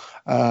to,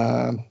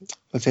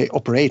 let's say,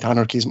 operate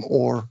anarchism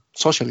or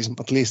socialism,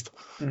 at least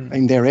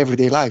in their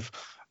everyday life.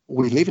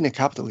 We live in a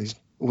capitalism.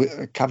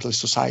 capitalist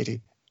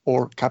society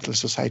or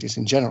capitalist societies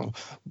in general,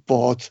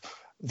 but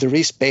there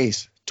is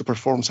space to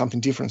perform something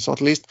different. So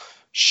at least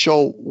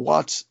show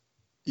what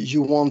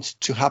you want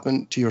to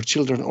happen to your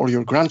children or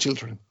your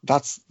grandchildren.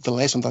 That's the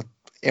lesson that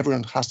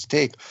everyone has to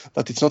take,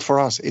 that it's not for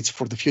us, it's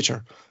for the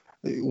future.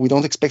 We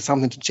don't expect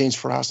something to change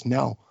for us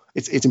now.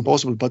 It's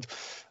impossible, but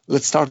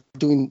let's start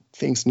doing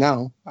things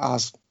now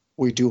as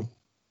we do,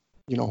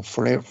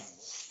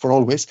 for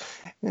always,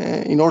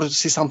 in order to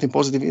see something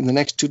positive in the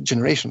next 2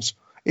 generations.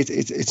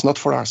 It's not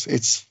for us,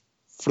 it's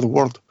for the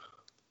world.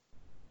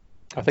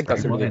 I think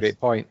that's a really great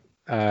point.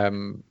 I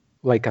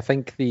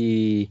think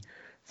the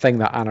thing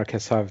that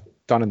anarchists have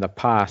done in the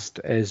past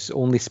is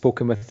only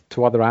spoken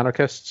to other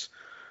anarchists.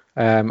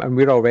 And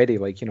we're already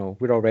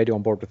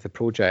on board with the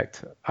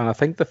project. And I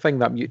think the thing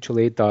that Mutual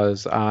Aid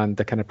does and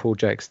the kind of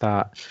projects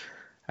that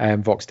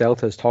Vox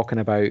Delta is talking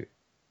about,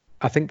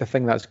 I think the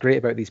thing that's great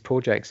about these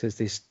projects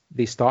is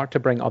they start to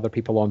bring other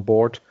people on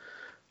board.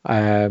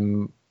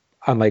 And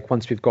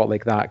once we've got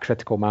that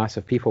critical mass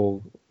of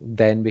people,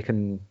 then we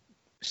can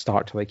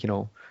start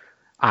to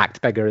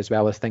act bigger as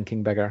well as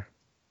thinking bigger.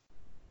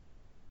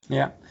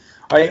 Yeah,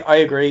 I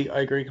agree. I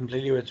agree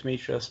completely with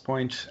Demetrius'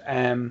 point.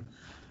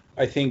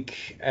 I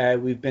think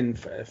we've been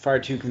far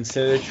too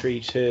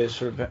conciliatory to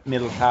sort of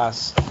middle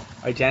class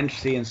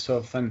identity and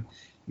stuff, and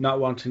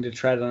not wanting to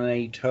tread on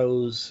any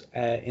toes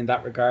in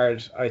that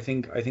regard. I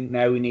think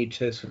now we need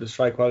to sort of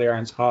strike while the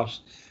iron's hot,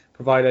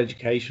 provide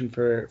education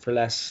for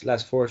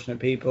less fortunate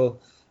people,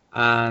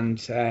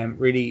 and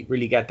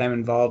really get them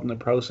involved in the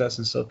process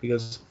and stuff,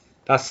 because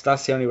that's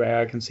the only way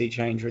I can see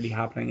change really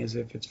happening, is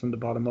if it's from the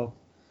bottom up.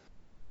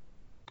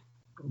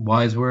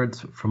 Wise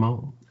words from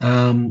all.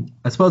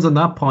 I suppose on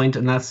that point,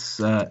 unless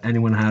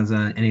anyone has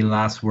any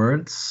last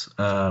words,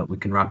 we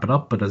can wrap it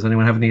up. But does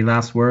anyone have any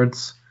last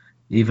words?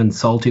 Even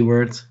salty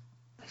words?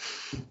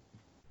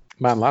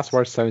 Man, last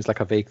words sounds like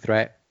a vague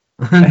threat.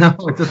 No,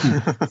 it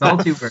doesn't.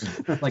 Salty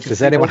words.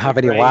 Does anyone have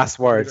any last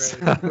words?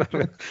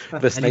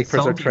 The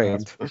snipers are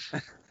trained.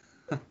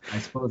 I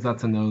suppose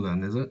that's a no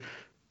then, is it?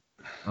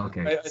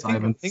 Okay.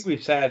 I think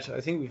we've said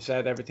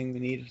everything we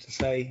needed to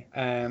say.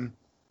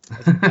 I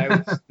think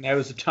now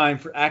is the time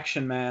for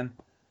action, man.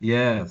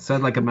 Yeah,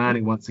 said like a man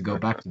who wants to go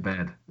back to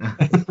bed.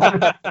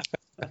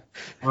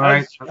 All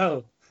right.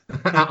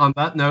 On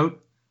that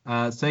note,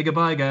 say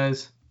goodbye,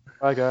 guys.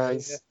 Bye,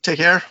 guys. Take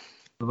care.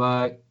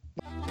 Bye-bye.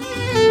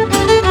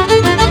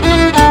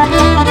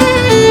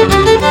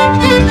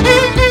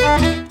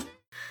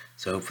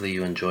 So hopefully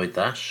you enjoyed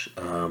that.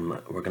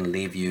 We're going to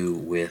leave you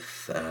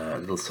with a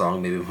little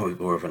song, maybe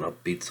more of an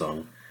upbeat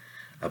song,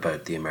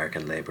 about the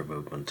American labor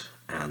movement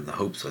and the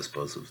hopes, I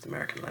suppose, of the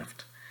American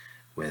left,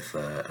 with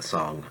a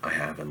song I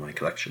have in my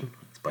collection.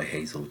 It's by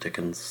Hazel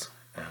Dickens.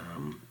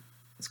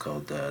 It's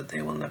called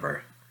They Will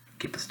Never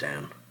Keep Us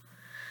Down,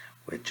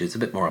 which is a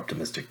bit more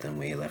optimistic than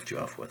we left you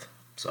off with.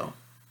 So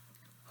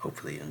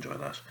hopefully you enjoy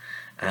that.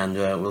 And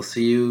we'll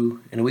see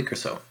you in a week or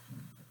so.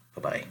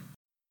 Bye-bye.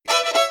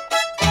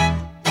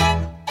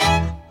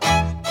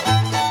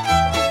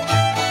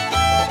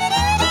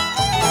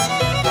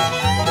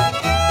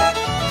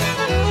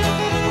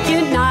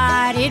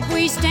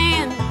 We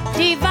stand,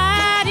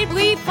 divided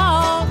we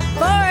fall.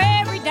 For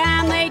every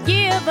dime they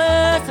give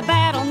us, a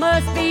battle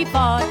must be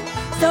fought.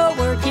 So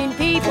working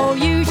people,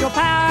 use your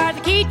power,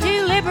 the key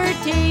to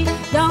liberty.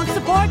 Don't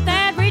support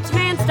that rich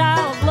man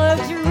style of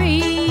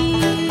luxury.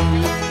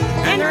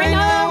 And there ain't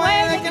no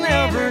way they can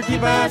ever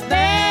keep us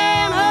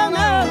down, oh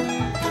no.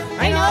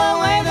 Ain't no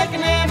way they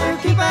can ever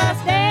keep us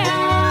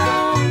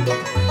down.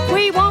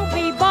 We won't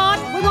be bought,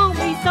 we won't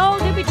be sold,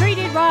 to be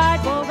treated right,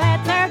 well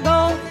that's our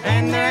goal.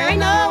 And there ain't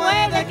no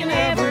way they can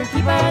ever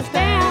keep us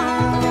down.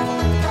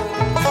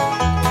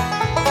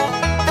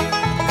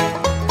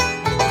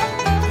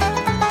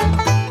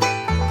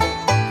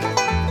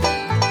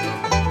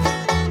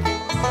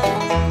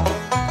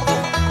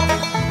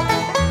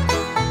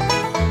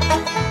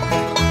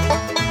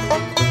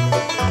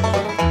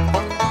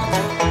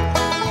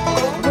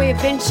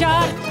 We've been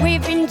shot,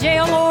 we've been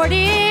jailed, Lord,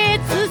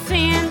 it's a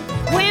sin.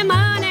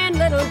 Women and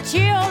little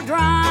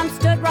children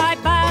stood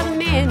right by the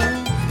men.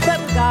 But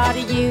we got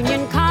a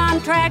union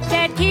contract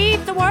that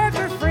keeps the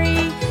worker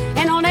free,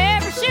 and they'll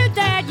never shoot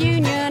that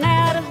union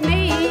out of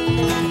me.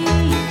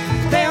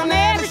 They'll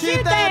never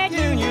shoot that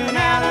union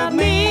out of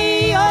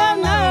me, oh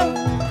no.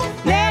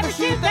 Never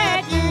shoot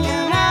that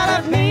union out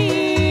of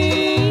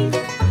me.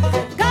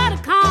 Got a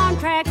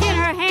contract in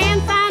her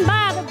hand signed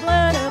by the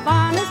blood of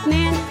honest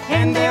men,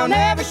 and they'll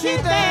never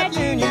shoot that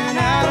union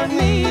out of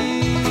me.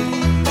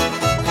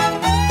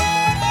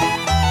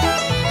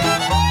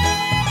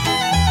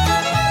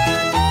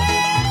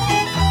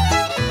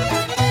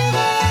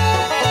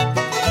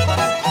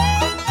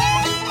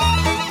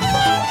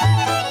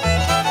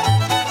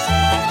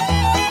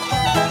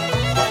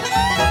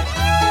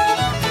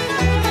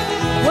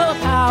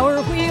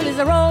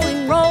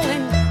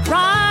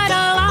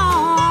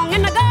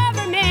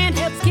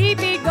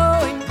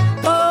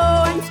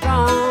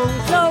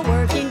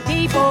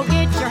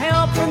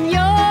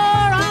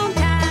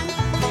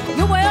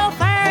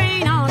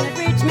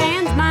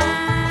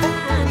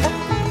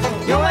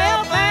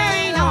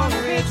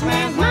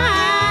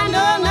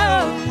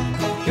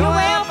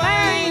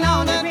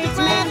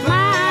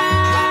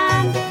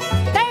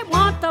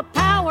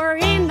 power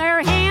in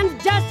their